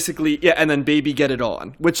is basically, and then Baby Get It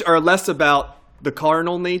On, which are less about the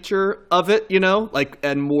carnal nature of it,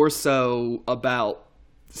 and more so about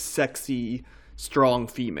sexy, strong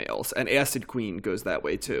females. And Acid Queen goes that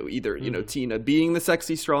way too. Either, Tina being the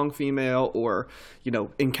sexy, strong female, or,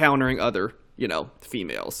 encountering other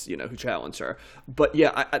females, who challenge her. But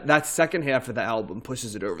that second half of the album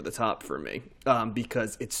pushes it over the top for me,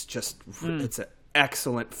 because it's just,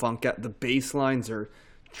 excellent funk. The bass lines are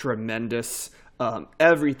tremendous.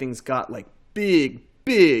 Everything's got like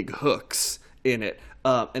big hooks in it,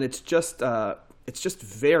 and it's just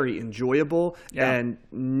very enjoyable, and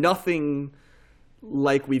nothing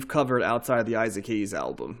like we've covered outside of the Isaac Hayes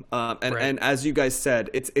album. And as you guys said,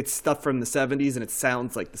 it's stuff from the 70s, and it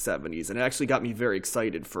sounds like the 70s, and it actually got me very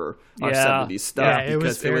excited for our 70s stuff. Yeah, it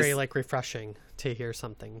was very like refreshing to hear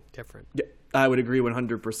something different. Yeah, I would agree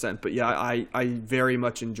 100%. But yeah, I very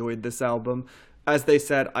much enjoyed this album. As they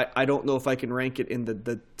said, I don't know if I can rank it in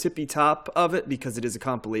the tippy top of it because it is a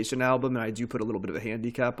compilation album, and I do put a little bit of a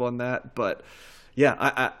handicap on that. But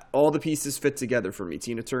yeah, all the pieces fit together for me.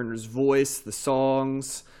 Tina Turner's voice, the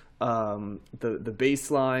songs, the bass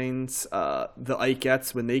lines, the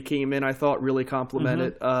Ikettes when they came in, I thought really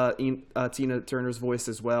complimented Tina Turner's voice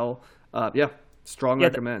as well. Strong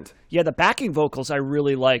recommend. The backing vocals I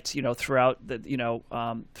really liked, throughout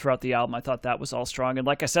throughout the album. I thought that was all strong, and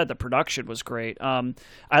like I said, the production was great.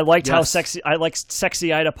 I liked how sexy. I liked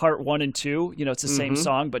Sexy Ida Part 1 and 2. It's the same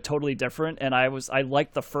song but totally different, and I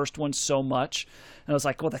liked the first one so much, and I was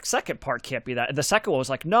like, well, the second part can't be that. And the second one was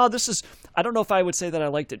like, no, this is. I don't know if I would say that I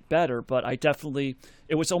liked it better, but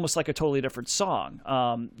it was almost like a totally different song.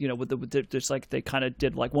 It's like they kind of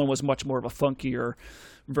did like one was much more of a funkier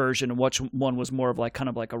version, and one was more of like kind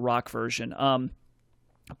of like a rock version.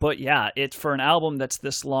 But yeah, it's for an album that's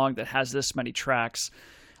this long, that has this many tracks.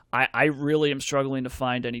 I really am struggling to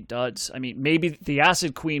find any duds. I mean, maybe the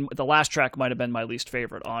Acid Queen, the last track might have been my least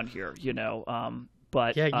favorite on here,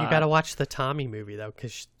 but yeah, you got to watch the Tommy movie though,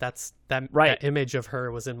 because that image of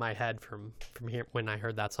her was in my head from here when I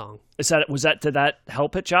heard that song. Did that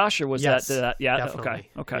help it, Josh, or was yes, that yeah, definitely.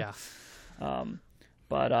 Okay. Yeah.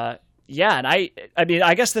 Yeah, and I mean,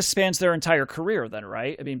 I guess this spans their entire career then,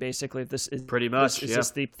 right? I mean, basically, this is pretty much is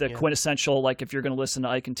this the quintessential, like, if you're going to listen to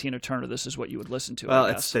Ike and Tina Turner, this is what you would listen to. Well,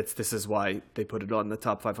 this is why they put it on the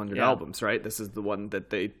top 500 albums, right? This is the one that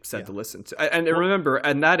they said to listen to. And remember,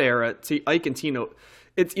 in that era, Ike and Tina,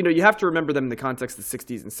 it's you have to remember them in the context of the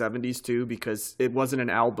 60s and 70s too, because it wasn't an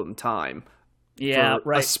album time. Yeah,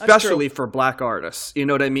 right. Especially for black artists, you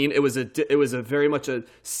know what I mean? It was a very much a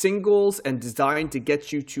singles and designed to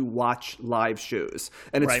get you to watch live shows.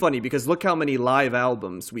 And it's funny because look how many live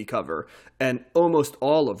albums we cover, and almost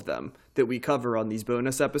all of them that we cover on these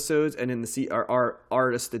bonus episodes and in the are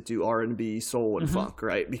artists that do R&B, soul, and funk,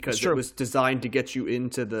 right? Because it was designed to get you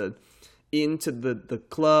into the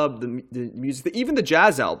club, the music, even the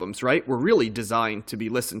jazz albums, right, were really designed to be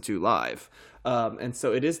listened to live. And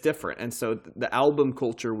so it is different. And so the album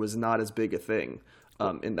culture was not as big a thing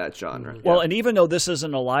in that genre. Well, and even though this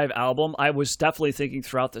isn't a live album, I was definitely thinking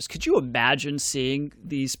throughout this, could you imagine seeing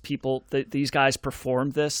these people, these guys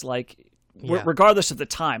perform this, like, regardless of the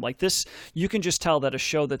time? Like this, you can just tell that a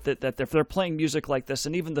show that if they're playing music like this,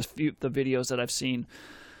 and even the videos that I've seen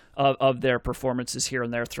of their performances here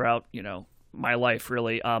and there throughout, my life,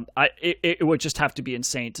 really, it would just have to be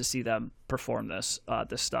insane to see them perform this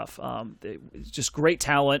stuff. It's just great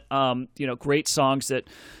talent, great songs that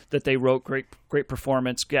they wrote, great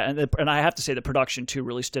performance. Yeah, and I have to say the production too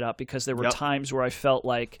really stood out, because there were times where I felt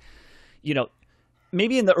like,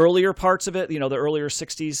 maybe in the earlier parts of it, the earlier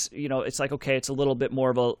 60s, it's like, okay, it's a little bit more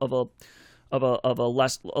of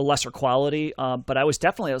a lesser quality, but I was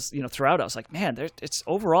definitely, throughout, I was like, man, it's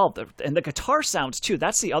overall, and the guitar sounds too.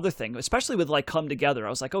 That's the other thing, especially with like Come Together. I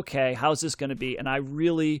was like, okay, how's this going to be? And I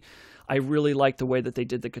really liked the way that they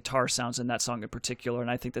did the guitar sounds in that song in particular,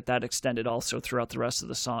 and I think that extended also throughout the rest of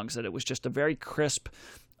the songs. That it was just a very crisp,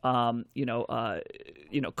 clear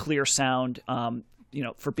sound.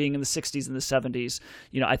 For being in the 60s and the 70s,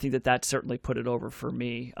 I think that certainly put it over for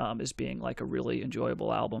me as being like a really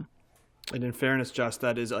enjoyable album. And in fairness, Josh,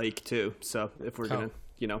 that is Ike too. So if we're gonna,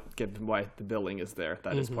 give him why the billing is there,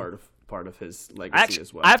 that is part of his legacy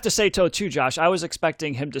as well. I have to say, too, Josh, I was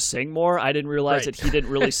expecting him to sing more. I didn't realize that he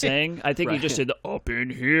didn't really sing. I think he just did the "Up in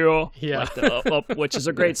Here," like the up, which is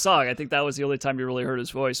a great song. I think that was the only time you really heard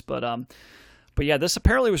his voice. But yeah, this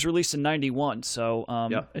apparently was released in '91, so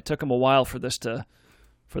it took him a while for them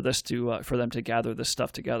to gather this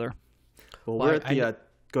stuff together. Well, we're at the.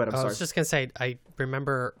 Go ahead. I'm sorry. I was just gonna say, I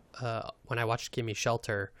remember when I watched "Gimme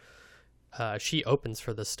Shelter," she opens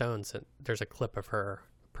for the Stones, and there's a clip of her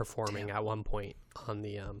performing at one point on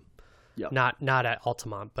the not at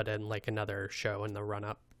Altamont, but in like another show in the run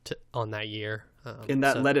up on that year. In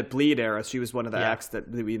that Let It Bleed era, she was one of the acts that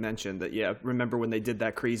we mentioned. That remember when they did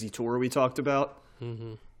that crazy tour we talked about?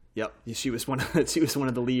 Mm-hmm. Yep, she was one of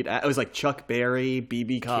the lead. It was like Chuck Berry,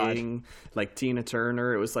 B.B. King, like Tina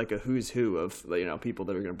Turner. It was like a who's who of people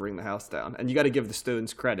that are going to bring the house down. And you got to give the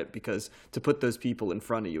Stones credit, because to put those people in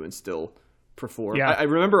front of you and still perform. Yeah. I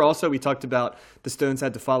remember also we talked about the Stones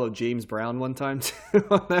had to follow James Brown one time too,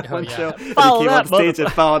 on that show. And he came on stage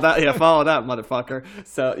and follow that motherfucker.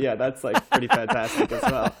 So yeah, that's like pretty fantastic as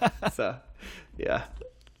well. So yeah.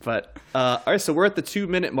 But all right, so we're at the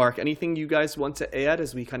 2-minute mark. Anything you guys want to add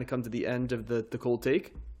as we kind of come to the end of the cold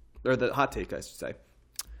take, or the hot take, I should say?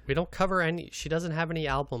 We don't cover any. She doesn't have any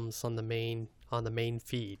albums on the main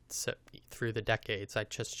feed through the decades. I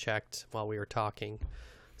just checked while we were talking.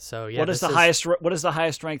 So yeah, what is the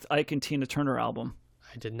highest ranked Ike and Tina Turner album?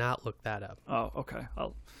 I did not look that up. Oh, okay.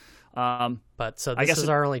 But so this is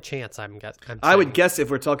our only chance. I would guess if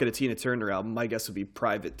we're talking a Tina Turner album, my guess would be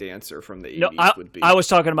Private Dancer from the 80s would be. I was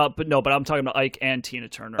talking about, but I'm talking about Ike and Tina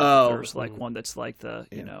Turner. Oh, there's like one that's like the,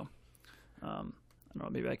 I don't know,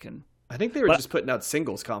 maybe I can. I think they were just putting out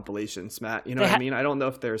singles compilations, Matt. You know what I mean? I don't know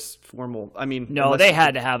if there's formal. I mean, no, they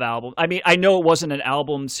had to have albums. I mean, I know it wasn't an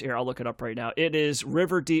albums. Here, I'll look it up right now. It is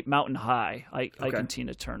River Deep Mountain High, Ike and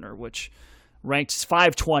Tina Turner, which ranked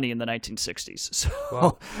 520 in the 1960s. So,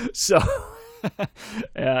 wow.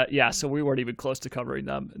 So we weren't even close to covering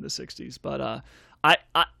them in the 60s. But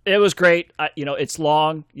it was great. It's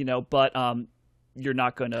long, but you're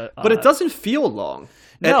not going to. But it doesn't feel long.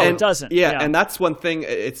 No, it doesn't. Yeah, and that's one thing.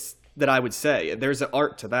 That I would say there's an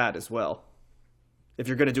art to that as well. If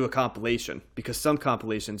you're going to do a compilation, because some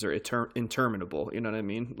compilations are interminable, you know what I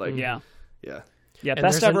mean? Like, yeah.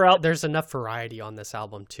 Best ever album. There's enough variety on this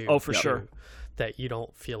album too. Oh, for sure. That you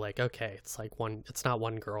don't feel like it's like it's not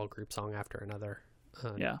one girl group song after another.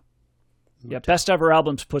 Best Ever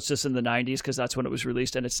Albums puts this in the 90s because that's when it was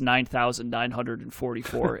released, and it's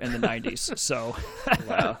 9,944 in the 90s. So,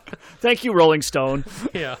 wow. Thank you, Rolling Stone.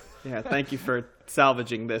 Yeah. Yeah, thank you for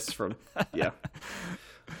salvaging this from,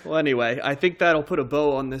 Well, anyway, I think that'll put a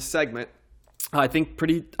bow on this segment. I don't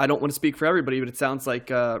want to speak for everybody, but it sounds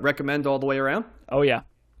like recommend all the way around. Oh, yeah.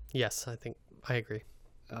 Yes, I agree.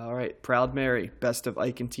 All right, Proud Mary, Best of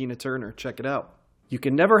Ike and Tina Turner. Check it out. You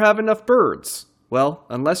can never have enough birds. Well,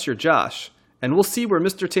 unless you're Josh. And we'll see where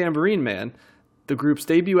Mr. Tambourine Man, the group's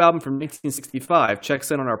debut album from 1965,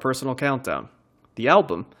 checks in on our personal countdown. The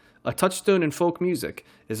album, a touchstone in folk music,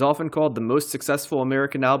 is often called the most successful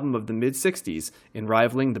American album of the mid-60s in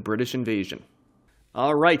rivaling the British Invasion.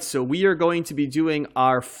 All right, so we are going to be doing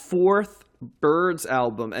our 4th Byrds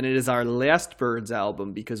album, and it is our last Byrds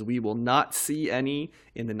album because we will not see any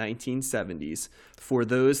in the 1970s. For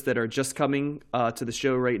those that are just coming to the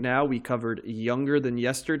show right now, we covered Younger Than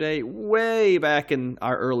Yesterday way back in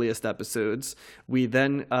our earliest episodes. We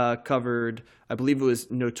then covered, I believe it was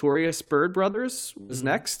Notorious Byrd Brothers was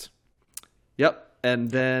next. Yep. And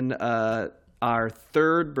then our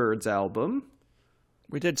 3rd Byrds album.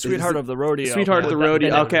 We did Sweetheart of the Rodeo. Sweetheart of the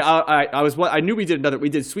Rodeo. Okay, I knew we did another. We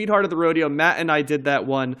did Sweetheart of the Rodeo. Matt and I did that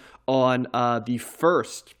one on the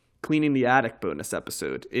first Cleaning the Attic bonus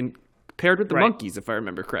episode, paired with the Monkees, if I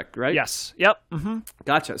remember correct, right? Yes. Yep. Mm-hmm.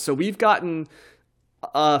 Gotcha. So we've gotten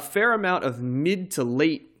a fair amount of mid to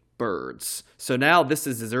late Byrds. So now this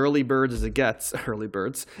is as early Byrds as it gets. Early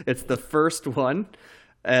Byrds. It's the first one.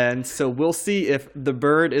 And so we'll see if the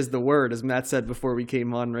bird is the word, as Matt said before we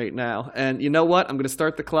came on right now. And you know what? I'm going to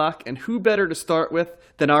start the clock. And who better to start with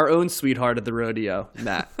than our own Sweetheart of the Rodeo,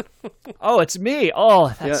 Matt? Oh, it's me.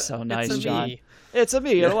 Oh, that's so nice, John. It's a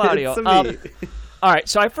me. Audio. It's a me. All right.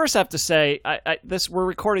 So I first have to say, we're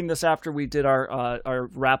recording this after we did our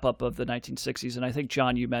wrap up of the 1960s. And I think,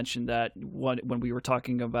 John, you mentioned that when we were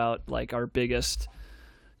talking about like our biggest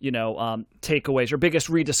takeaways or biggest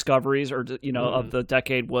rediscoveries or, of the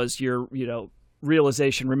decade was your,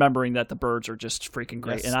 realization, remembering that the Byrds are just freaking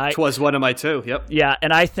great. Yes, and it was one of my two. Yep. Yeah.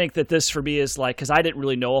 And I think that this for me is like, cause I didn't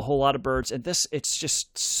really know a whole lot of Byrds, and it's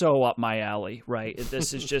just so up my alley, right?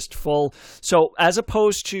 This is just full. So as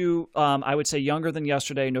opposed to, I would say Younger Than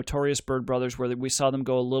Yesterday, Notorious Byrd Brothers, where we saw them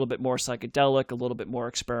go a little bit more psychedelic, a little bit more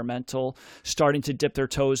experimental, starting to dip their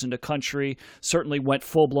toes into country, certainly went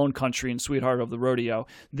full blown country in Sweetheart of the Rodeo.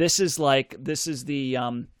 This is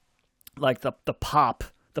the, like the pop,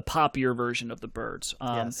 the poppier version of the Byrds.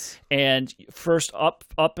 Yes. And first up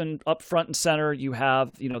front and center, you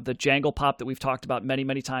have, the jangle pop that we've talked about many,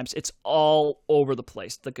 many times. It's all over the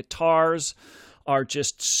place. The guitars are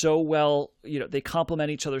just so well, they complement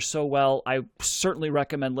each other so well. I certainly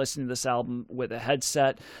recommend listening to this album with a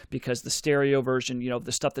headset because the stereo version,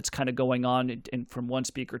 the stuff that's kind of going on and from one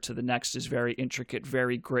speaker to the next is very intricate,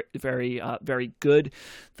 very great, very good.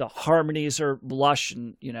 The harmonies are lush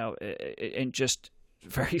and, and just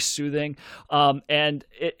very soothing. And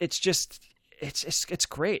it's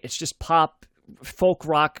great. It's just pop folk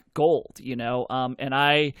rock gold, and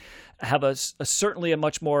I have certainly a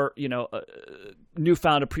much more,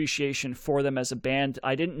 newfound appreciation for them as a band.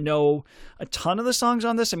 I didn't know a ton of the songs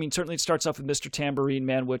on this. I mean, certainly it starts off with Mr. Tambourine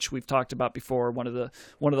Man, which we've talked about before, one of the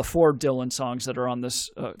 4 Dylan songs that are on this,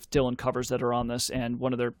 Dylan covers that are on this, and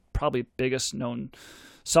one of their probably biggest known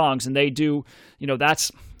songs. And they do,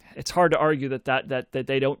 it's hard to argue that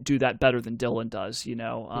they don't do that better than Dylan does.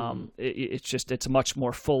 It's a much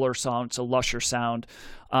more fuller song. It's a lusher sound.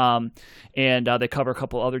 And they cover a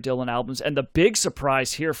couple other Dylan albums. And the big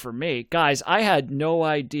surprise here for me, guys, I had no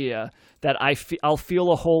idea that I'll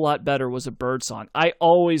Feel a Whole Lot Better was a Bird song. I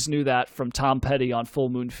always knew that from Tom Petty on Full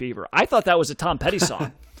Moon Fever. I thought that was a Tom Petty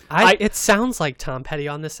song. It sounds like Tom Petty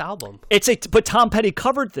on this album. But Tom Petty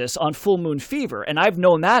covered this on Full Moon Fever, and I've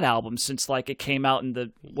known that album since like it came out in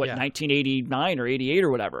 1989 or 88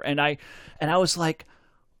 or whatever. And I was like,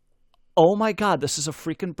 oh my God, this is a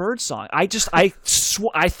freaking Bird song. I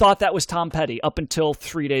thought that was Tom Petty up until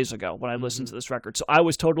 3 days ago when I listened to this record. So I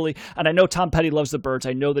was totally, and I know Tom Petty loves the Byrds.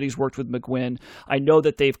 I know that he's worked with McGuinn. I know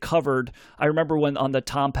that they've covered, I remember when on the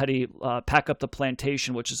Tom Petty Pack Up the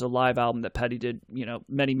Plantation, which is a live album that Petty did,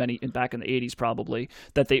 many, back in the 80s probably,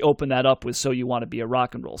 that they opened that up with So You Want to Be a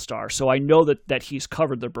Rock and Roll Star. So I know that he's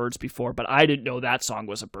covered the Byrds before, but I didn't know that song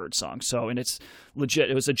was a Byrd song. So, and it's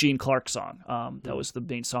legit, it was a Gene Clark song. That was the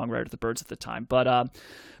main songwriter of the Byrds at the time. But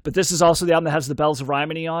this is also the album that has the Bells of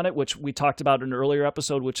Rhymney on it, which we talked about in an earlier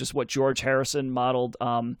episode, which is what George Harrison modeled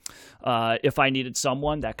If I Needed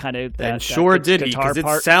Someone, that kind of and sure did he, because it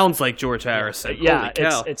sounds like George Harrison. Yeah,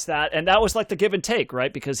 it's that, and that was like the give and take,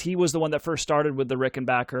 right? Because he was the one that first started with the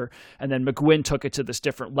Rickenbacker, and then McGuinn took it to this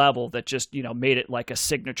different level that just made it like a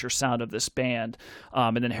signature sound of this band,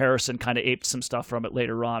 and then Harrison kind of aped some stuff from it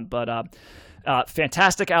later on, but.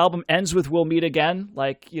 Fantastic album, ends with We'll Meet Again,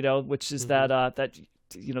 which is that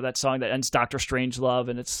song that ends Dr. Strangelove,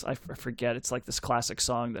 and I forget, it's like this classic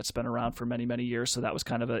song that's been around for many, many years, so that was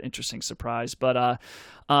kind of an interesting surprise. But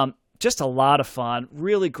just a lot of fun,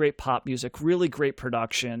 really great pop music, really great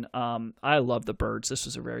production. I love the Byrds. This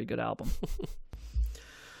was a very good album.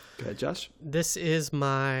 Go ahead, Josh. This is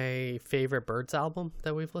my favorite Byrds album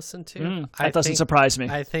that we've listened to. That doesn't surprise me.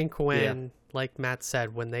 I think when, like Matt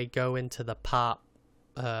said, when they go into the pop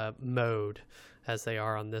mode, as they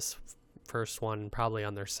are on this first one, probably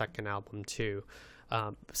on their second album too,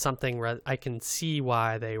 I can see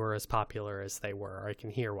why they were as popular as they were. I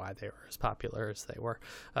can hear why they were as popular as they were.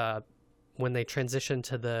 When they transitioned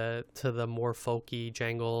to the more folky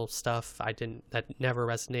jangle stuff, that never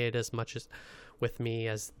resonated as much with me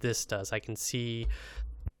as this does. I can see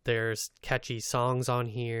there's catchy songs on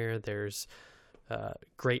here. There's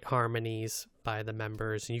great harmonies by the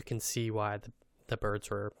members. You can see why the Byrds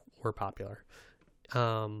were popular.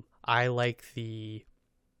 I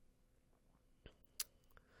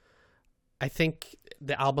think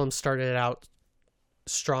the album started out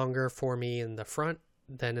stronger for me in the front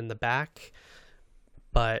than in the back,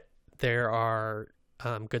 but there are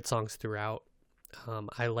good songs throughout.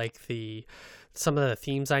 I like some of the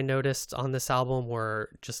themes I noticed on this album were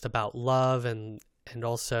just about love and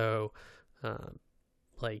also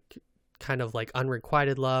kind of like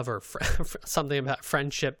unrequited love or something about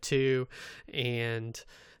friendship too, and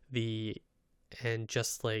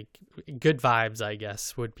just like good vibes, I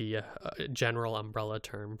guess, would be a general umbrella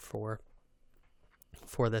term for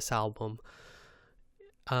this album.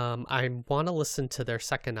 I want to listen to their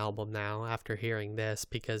second album now after hearing this,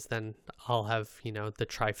 because then I'll have, the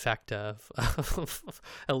trifecta of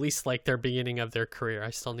at least like their beginning of their career.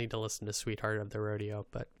 I still need to listen to Sweetheart of the Rodeo,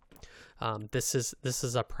 but this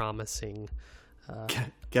is a promising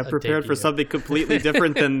get prepared for something completely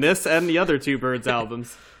different than this and the other two Byrds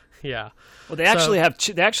albums. Yeah. Well, they actually have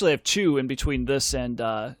two in between this and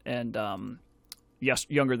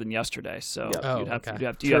Younger Than Yesterday. So you'd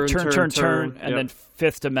have Turn, and then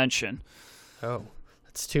Fifth Dimension. Oh,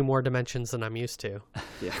 that's two more dimensions than I'm used to.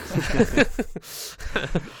 Yeah.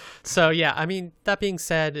 So yeah, I mean, that being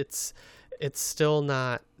said, it's still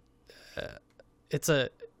not. It's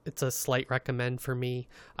a slight recommend for me.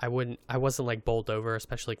 I wasn't like bowled over,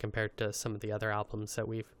 especially compared to some of the other albums that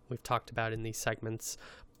we've talked about in these segments.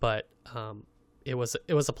 But it was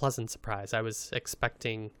a pleasant surprise. I was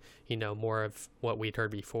expecting, more of what we'd heard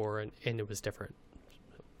before, and it was different.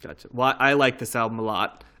 Gotcha. Well, I like this album a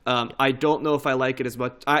lot. I don't know if I like it as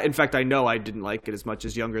much. In fact, I know I didn't like it as much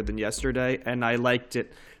as Younger Than Yesterday, and I liked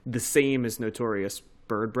it the same as Notorious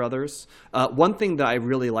Byrd Brothers. One thing that I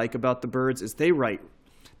really like about the Byrds is they write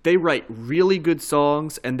really good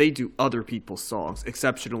songs, and they do other people's songs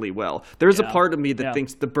exceptionally well. There's a part of me that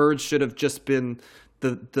thinks the Byrds should have just been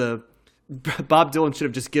the Bob Dylan should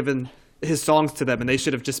have just given his songs to them, and they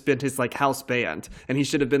should have just been his like house band, and he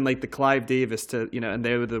should have been like the Clive Davis to, you know, and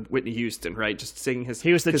they were the Whitney Houston, right? Just singing his.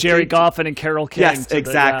 He was the Jerry Goffin and Carole King. Yes,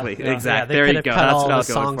 exactly, exactly. There you go. That's what I was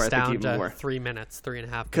going for. I think even more. 3 minutes, 3.5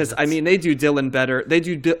 minutes. Because I mean, they do Dylan better. They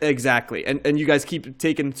do exactly, and you guys keep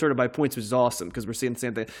taking sort of my points, which is awesome because we're seeing the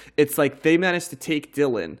same thing. It's like they managed to take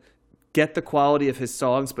Dylan, get the quality of his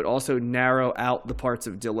songs, but also narrow out the parts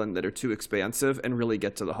of Dylan that are too expansive and really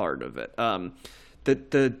get to the heart of it.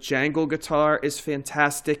 The jangle guitar is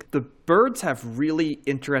fantastic. The Byrds have really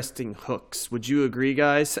interesting hooks. Would you agree,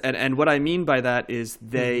 guys? And what I mean by that is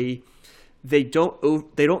they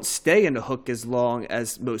don't stay in a hook as long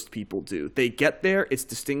as most people do. They get there, it's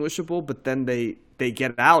distinguishable, but then they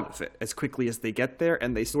get out of it as quickly as they get there,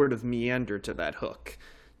 and they sort of meander to that hook.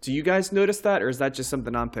 Do you guys notice that, or is that just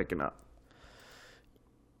something I'm picking up?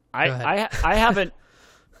 I haven't.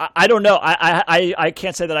 I don't know. I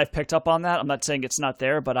can't say that I've picked up on that. I'm not saying it's not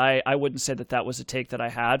there, but I wouldn't say that was a take that I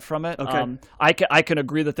had from it. Okay. I can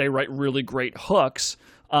agree that they write really great hooks.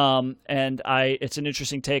 And it's an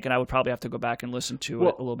interesting take, and I would probably have to go back and listen to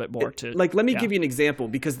it a little bit more. Let me give you an example,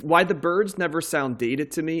 because why the Byrds never sound dated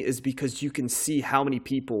to me is because you can see how many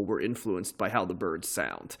people were influenced by how the Byrds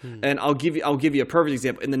sound. And I'll give you a perfect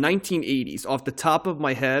example. In the 1980s, off the top of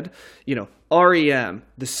my head, you know, R.E.M.,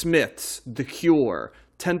 The Smiths, The Cure,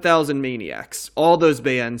 10,000 Maniacs, all those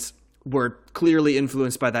bands were clearly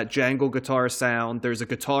influenced by that jangle guitar sound. There's a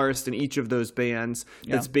guitarist in each of those bands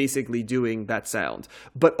that's basically doing that sound.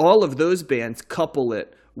 But all of those bands couple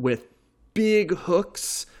it with big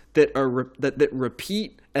hooks that are that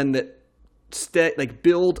repeat and that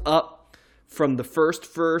build up from the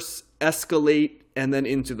first verse, escalate, and then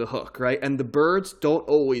into the hook, right? And the Byrds don't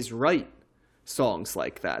always write songs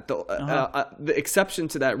like that. The exception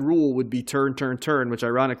to that rule would be Turn, Turn, Turn, which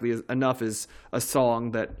ironically enough is a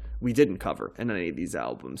song that we didn't cover in any of these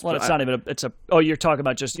albums. Well, you're talking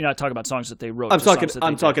about you're not talking about songs that they wrote. I'm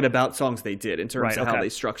talking about songs they did in terms of how they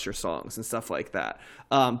structure songs and stuff like that.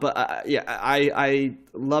 I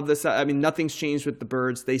love this. I mean, nothing's changed with the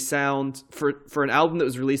Byrds. They sound, for an album that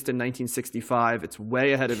was released in 1965, it's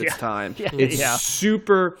way ahead of its time. It's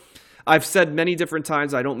super. I've said many different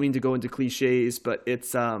times, I don't mean to go into cliches, but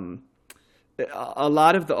it's a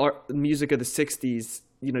lot of the music of the 60s,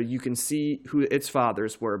 you know, you can see who its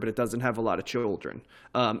fathers were, but it doesn't have a lot of children,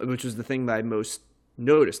 which was the thing that I most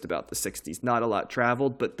noticed about the 60s. Not a lot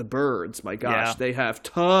traveled, but the Byrds, my gosh, they have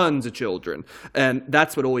tons of children. And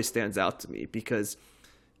that's what always stands out to me, because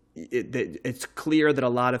it's clear that a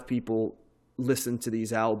lot of people listen to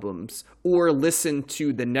these albums or listen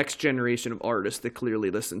to the next generation of artists that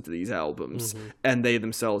clearly listen to these albums, and they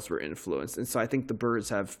themselves were influenced. And so I think the Byrds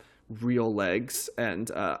have real legs,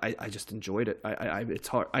 and I just enjoyed it. It's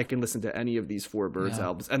hard. I can listen to any of these four Byrds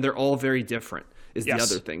albums, and they're all very different is the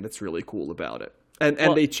other thing that's really cool about it. And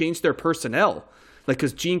they changed their personnel, like,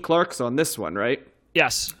 because Gene Clark's on this one, right?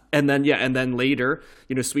 Yes. And then later,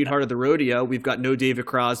 you know, Sweetheart of the Rodeo, we've got no David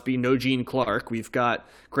Crosby, no Gene Clark, we've got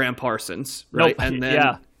Graham Parsons, right?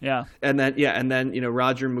 Nope. And then you know,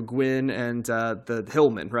 Roger McGuinn and the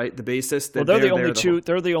Hillman, right? The bassist. Well, they're the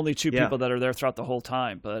only two people that are there throughout the whole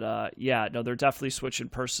time. But they're definitely switching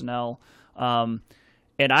personnel.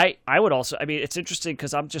 And I would also, I mean, it's interesting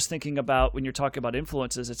because I'm just thinking about when you're talking about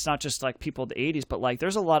influences, it's not just like people of the 80s, but like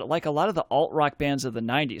there's a lot of the alt rock bands of the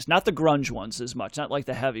 90s, not the grunge ones as much, not like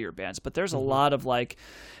the heavier bands, but there's a lot of like,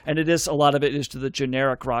 and a lot of it is to the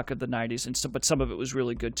generic rock of the 90s, but some of it was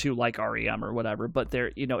really good too, like REM or whatever. But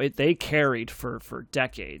they're, you know, they carried for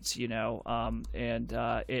decades, you know, and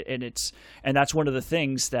that's one of the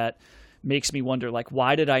things that makes me wonder, like,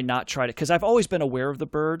 why did I not try to, because I've always been aware of the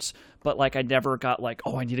Byrds, but like I never got like,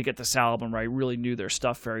 oh, I need to get this album where I really knew their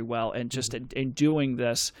stuff very well. And just in doing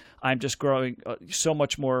this, I'm just growing so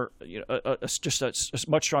much more, you know, just a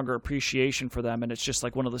much stronger appreciation for them. And it's just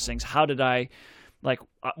like one of those things, how did I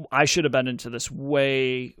should have been into this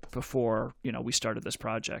way before, you know, we started this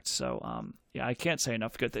project. So, I can't say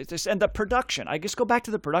enough good things. And the production, I just go back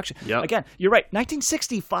to the production. Yep. Again, you're right.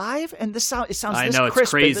 1965, and it sounds this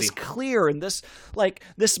crisp and this clear and this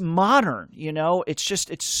modern, you know, it does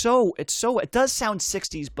sound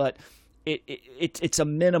 60s, but it's a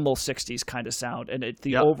minimal 60s kind of sound. And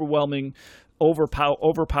the overwhelming,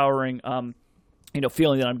 overpowering, you know,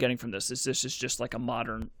 feeling that I'm getting from this is just like a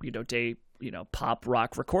modern, you know, day, you know, pop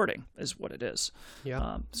rock recording is what it is.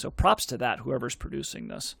 Yeah. So props to that, whoever's producing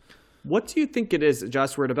this. What do you think it is,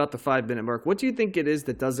 Josh? We're at about the 5-minute mark. What do you think it is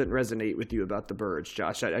that doesn't resonate with you about the Byrds,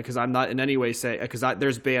 Josh? Because I'm not in any way saying, because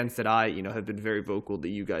there's bands that I, you know, have been very vocal that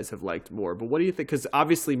you guys have liked more. But what do you think? Because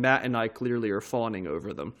obviously Matt and I clearly are fawning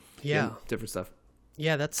over them. Yeah. Different stuff.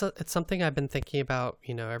 Yeah, it's something I've been thinking about,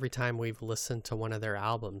 every time we've listened to one of their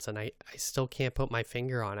albums, and I still can't put my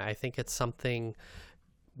finger on it. I think it's something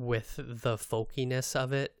with the folkiness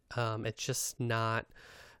of it. It's just not,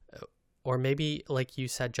 or maybe like you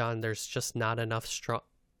said, John, there's just not enough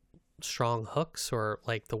strong hooks, or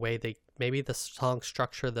like the way maybe the song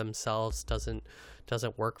structure themselves doesn't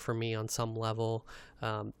work for me on some level.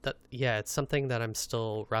 It's something that I'm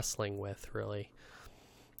still wrestling with, really.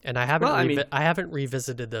 And I haven't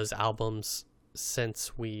revisited those albums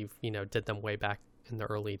since we've did them way back in the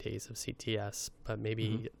early days of CTS. But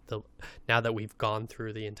maybe now that we've gone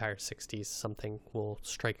through the entire '60s, something will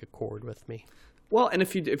strike a chord with me. Well, and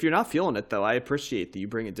if you're not feeling it though, I appreciate that you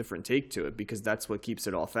bring a different take to it, because that's what keeps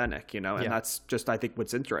it authentic, and that's just, I think,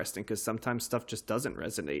 what's interesting, because sometimes stuff just doesn't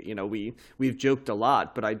resonate. We've joked a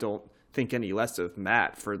lot, but I don't think any less of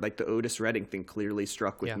Matt for like the Otis Redding thing clearly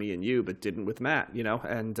struck with me and you, but didn't with Matt,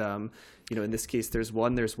 and in this case, there's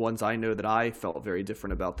ones I know that I felt very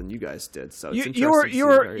different about than you guys did. So it's you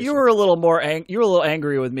were a little more you were a little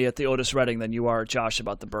angry with me at the Otis Redding than you are, Josh,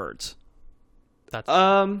 about the Byrds. That's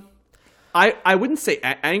I wouldn't say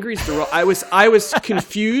angry is the wrong. I was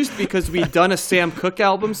confused because we'd done a Sam Cooke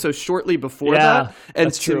album so shortly before that,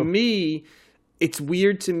 and to me, it's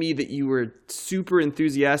weird to me that you were super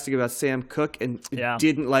enthusiastic about Sam Cooke and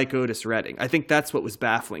didn't like Otis Redding. I think that's what was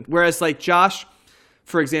baffling. Whereas like Josh,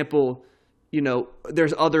 for example,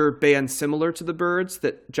 there's other bands similar to the Byrds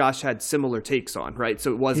that Josh had similar takes on, right?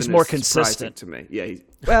 So it wasn't more consistent to me.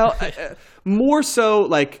 Yeah, more so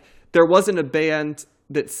like there wasn't a band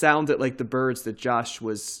that sounded like the Byrds that Josh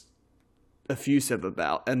was effusive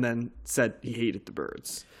about and then said he hated the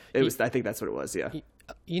Byrds. I think that's what it was, yeah.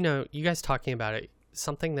 You guys talking about it,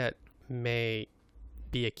 something that may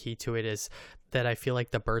be a key to it is that I feel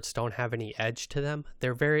like the Byrds don't have any edge to them.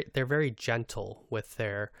 They're very gentle with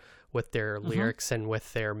their lyrics and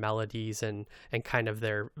with their melodies and kind of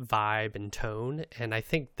their vibe and tone. And I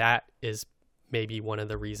think that is maybe one of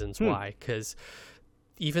the reasons why, because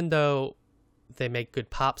even though they make good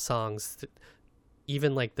pop songs,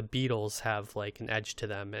 even like the Beatles have like an edge to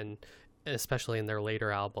them, and especially in their later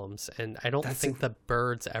albums, and I don't think the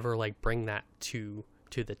Byrds ever like bring that to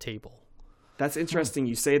the table. That's interesting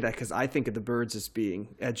you say that, because I think of the Byrds as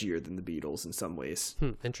being edgier than the Beatles in some ways.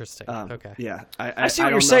 Interesting. Okay. Yeah, I see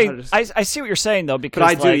what you're saying. I see what you're saying though, because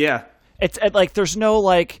but I do. Yeah, it's like there's no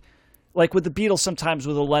like with the Beatles, sometimes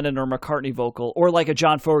with a Lennon or McCartney vocal, or like a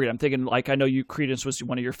John Fogerty. I'm thinking, like, I know Creedence was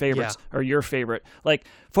one of your favorites, or your favorite. Like,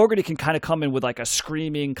 Fogerty can kind of come in with like a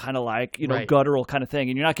screaming kind of like, guttural kind of thing,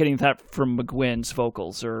 and you're not getting that from McGuinn's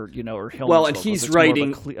vocals or Hillman's Well, and vocals. he's it's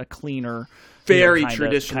writing a cleaner, very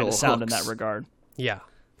traditional kind of sound hooks in that regard. Yeah.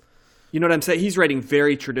 You know what I'm saying? He's writing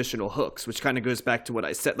very traditional hooks, which kind of goes back to what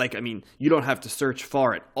I said. Like, I mean, you don't have to search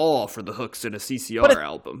far at all for the hooks in a CCR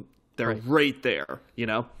album. They're right there,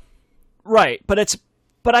 Right, but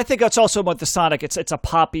I think that's also about the sonic. It's a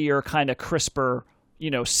poppier, kind of crisper,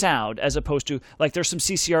 sound, as opposed to like there's some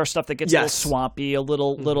CCR stuff that gets a little swampy, a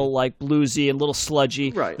little like bluesy and a little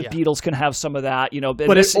sludgy. Right. The Beatles can have some of that,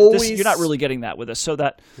 But you're not really getting that with this. So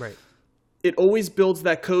that it always builds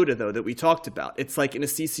that coda though that we talked about. It's like in a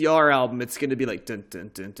CCR album, it's going to be like dun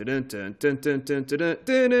dun dun dun dun dun dun dun dun,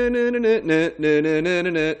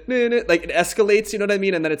 like it escalates. You know what I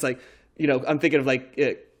mean? And then it's like, I'm thinking of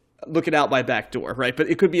like. Looking Out My Back Door, right? But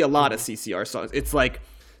it could be a lot of CCR songs. It's like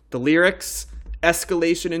the lyrics,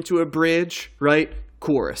 escalation into a bridge, right?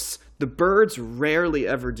 Chorus. The Byrds rarely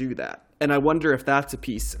ever do that. And I wonder if that's a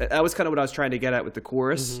piece. That was kind of what I was trying to get at with the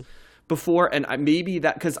chorus before. And maybe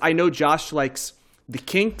that, because I know Josh likes the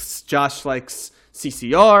Kinks, Josh likes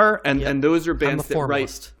CCR, and those are bands that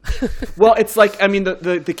write. Well, it's like, I mean,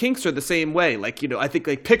 the Kinks are the same way. Like, I think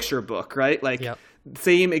like Picture Book, right? Like,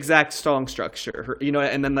 same exact song structure,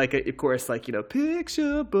 and then like of course like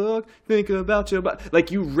picture book, think about your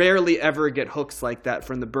like you rarely ever get hooks like that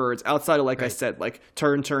from the Byrds outside of I said like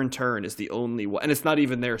turn is the only one, and it's not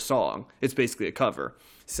even their song, it's basically a cover.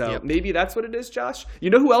 So maybe that's what it is, Josh.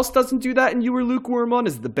 Who else doesn't do that and you were lukewarm on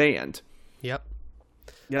is the band. Yep.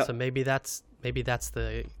 So maybe that's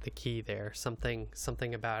the key there,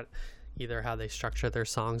 something about either how they structure their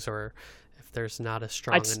songs or there's not a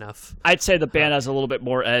strong enough. I'd say the band has a little bit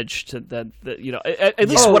more edge to the at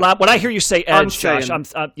least when I hear you say edge, Josh,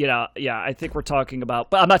 I think we're talking about,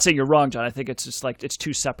 but I'm not saying you're wrong, John. I think it's just like it's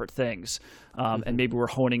two separate things, and maybe we're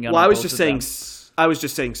honing in. Well, I was just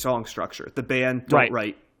saying song structure. The band don't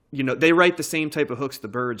write. They write the same type of hooks the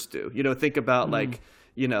Byrds do. Think about like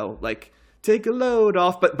take a load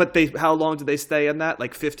off, but they how long do they stay in that?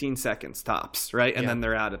 Like 15 seconds tops, right? And then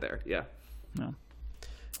they're out of there. Yeah. No.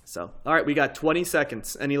 So, all right, we got 20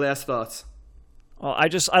 seconds. Any last thoughts? Well,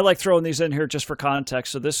 I like throwing these in here just for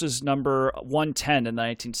context. So this is number 110 in the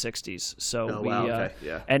 1960s. So okay.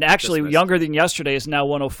 Yeah. And actually, Younger Than Yesterday is now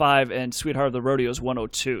 105, and Sweetheart of the Rodeo is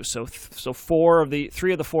 102. So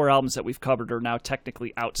three of the four albums that we've covered are now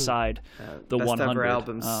technically outside the 100.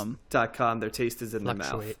 BestEverAlbums.com. Their taste is in their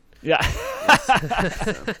mouth. Yeah.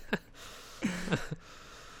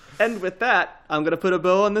 And with that, I'm going to put a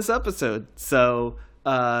bow on this episode. So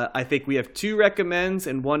I think we have 2 recommends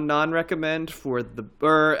and 1 non-recommend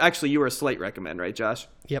actually you were a slight recommend, right, Josh?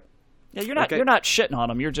 Yep. Yeah, you're not shitting on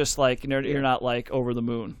them. You're just like, you're not like over the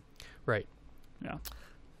moon. Right. Yeah.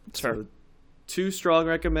 It's fair. 2 strong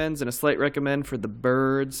recommends and a slight recommend for the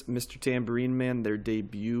Byrds, Mr. Tambourine Man, their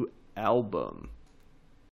debut album.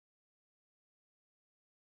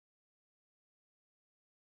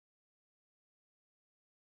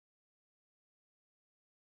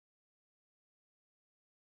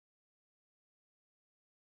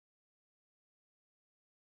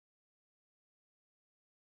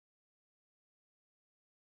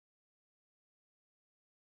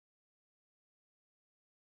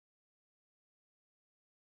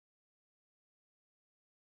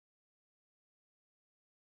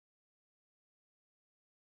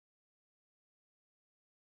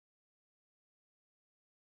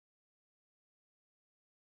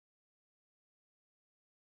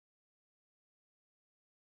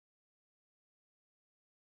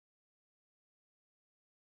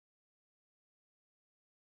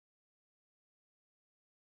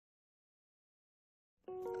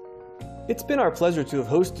 It's been our pleasure to have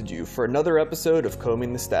hosted you for another episode of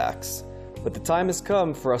Combing the Stacks, but the time has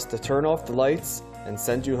come for us to turn off the lights and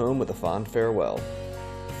send you home with a fond farewell.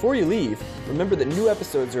 Before you leave, remember that new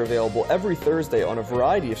episodes are available every Thursday on a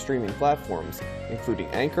variety of streaming platforms, including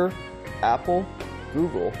Anchor, Apple,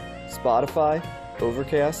 Google, Spotify,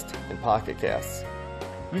 Overcast, and Pocket Casts.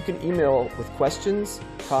 You can email with questions,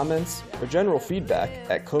 comments, or general feedback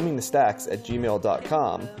at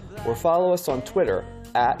combingthestacks@gmail.com or follow us on Twitter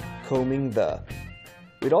 @combingthe.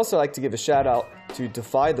 We'd also like to give a shout out to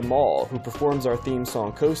Defy the Mall, who performs our theme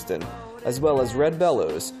song Coastin', as well as Red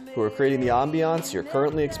Bellows, who are creating the ambiance you're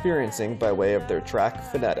currently experiencing by way of their track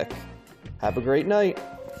Phonetic. Have a great night!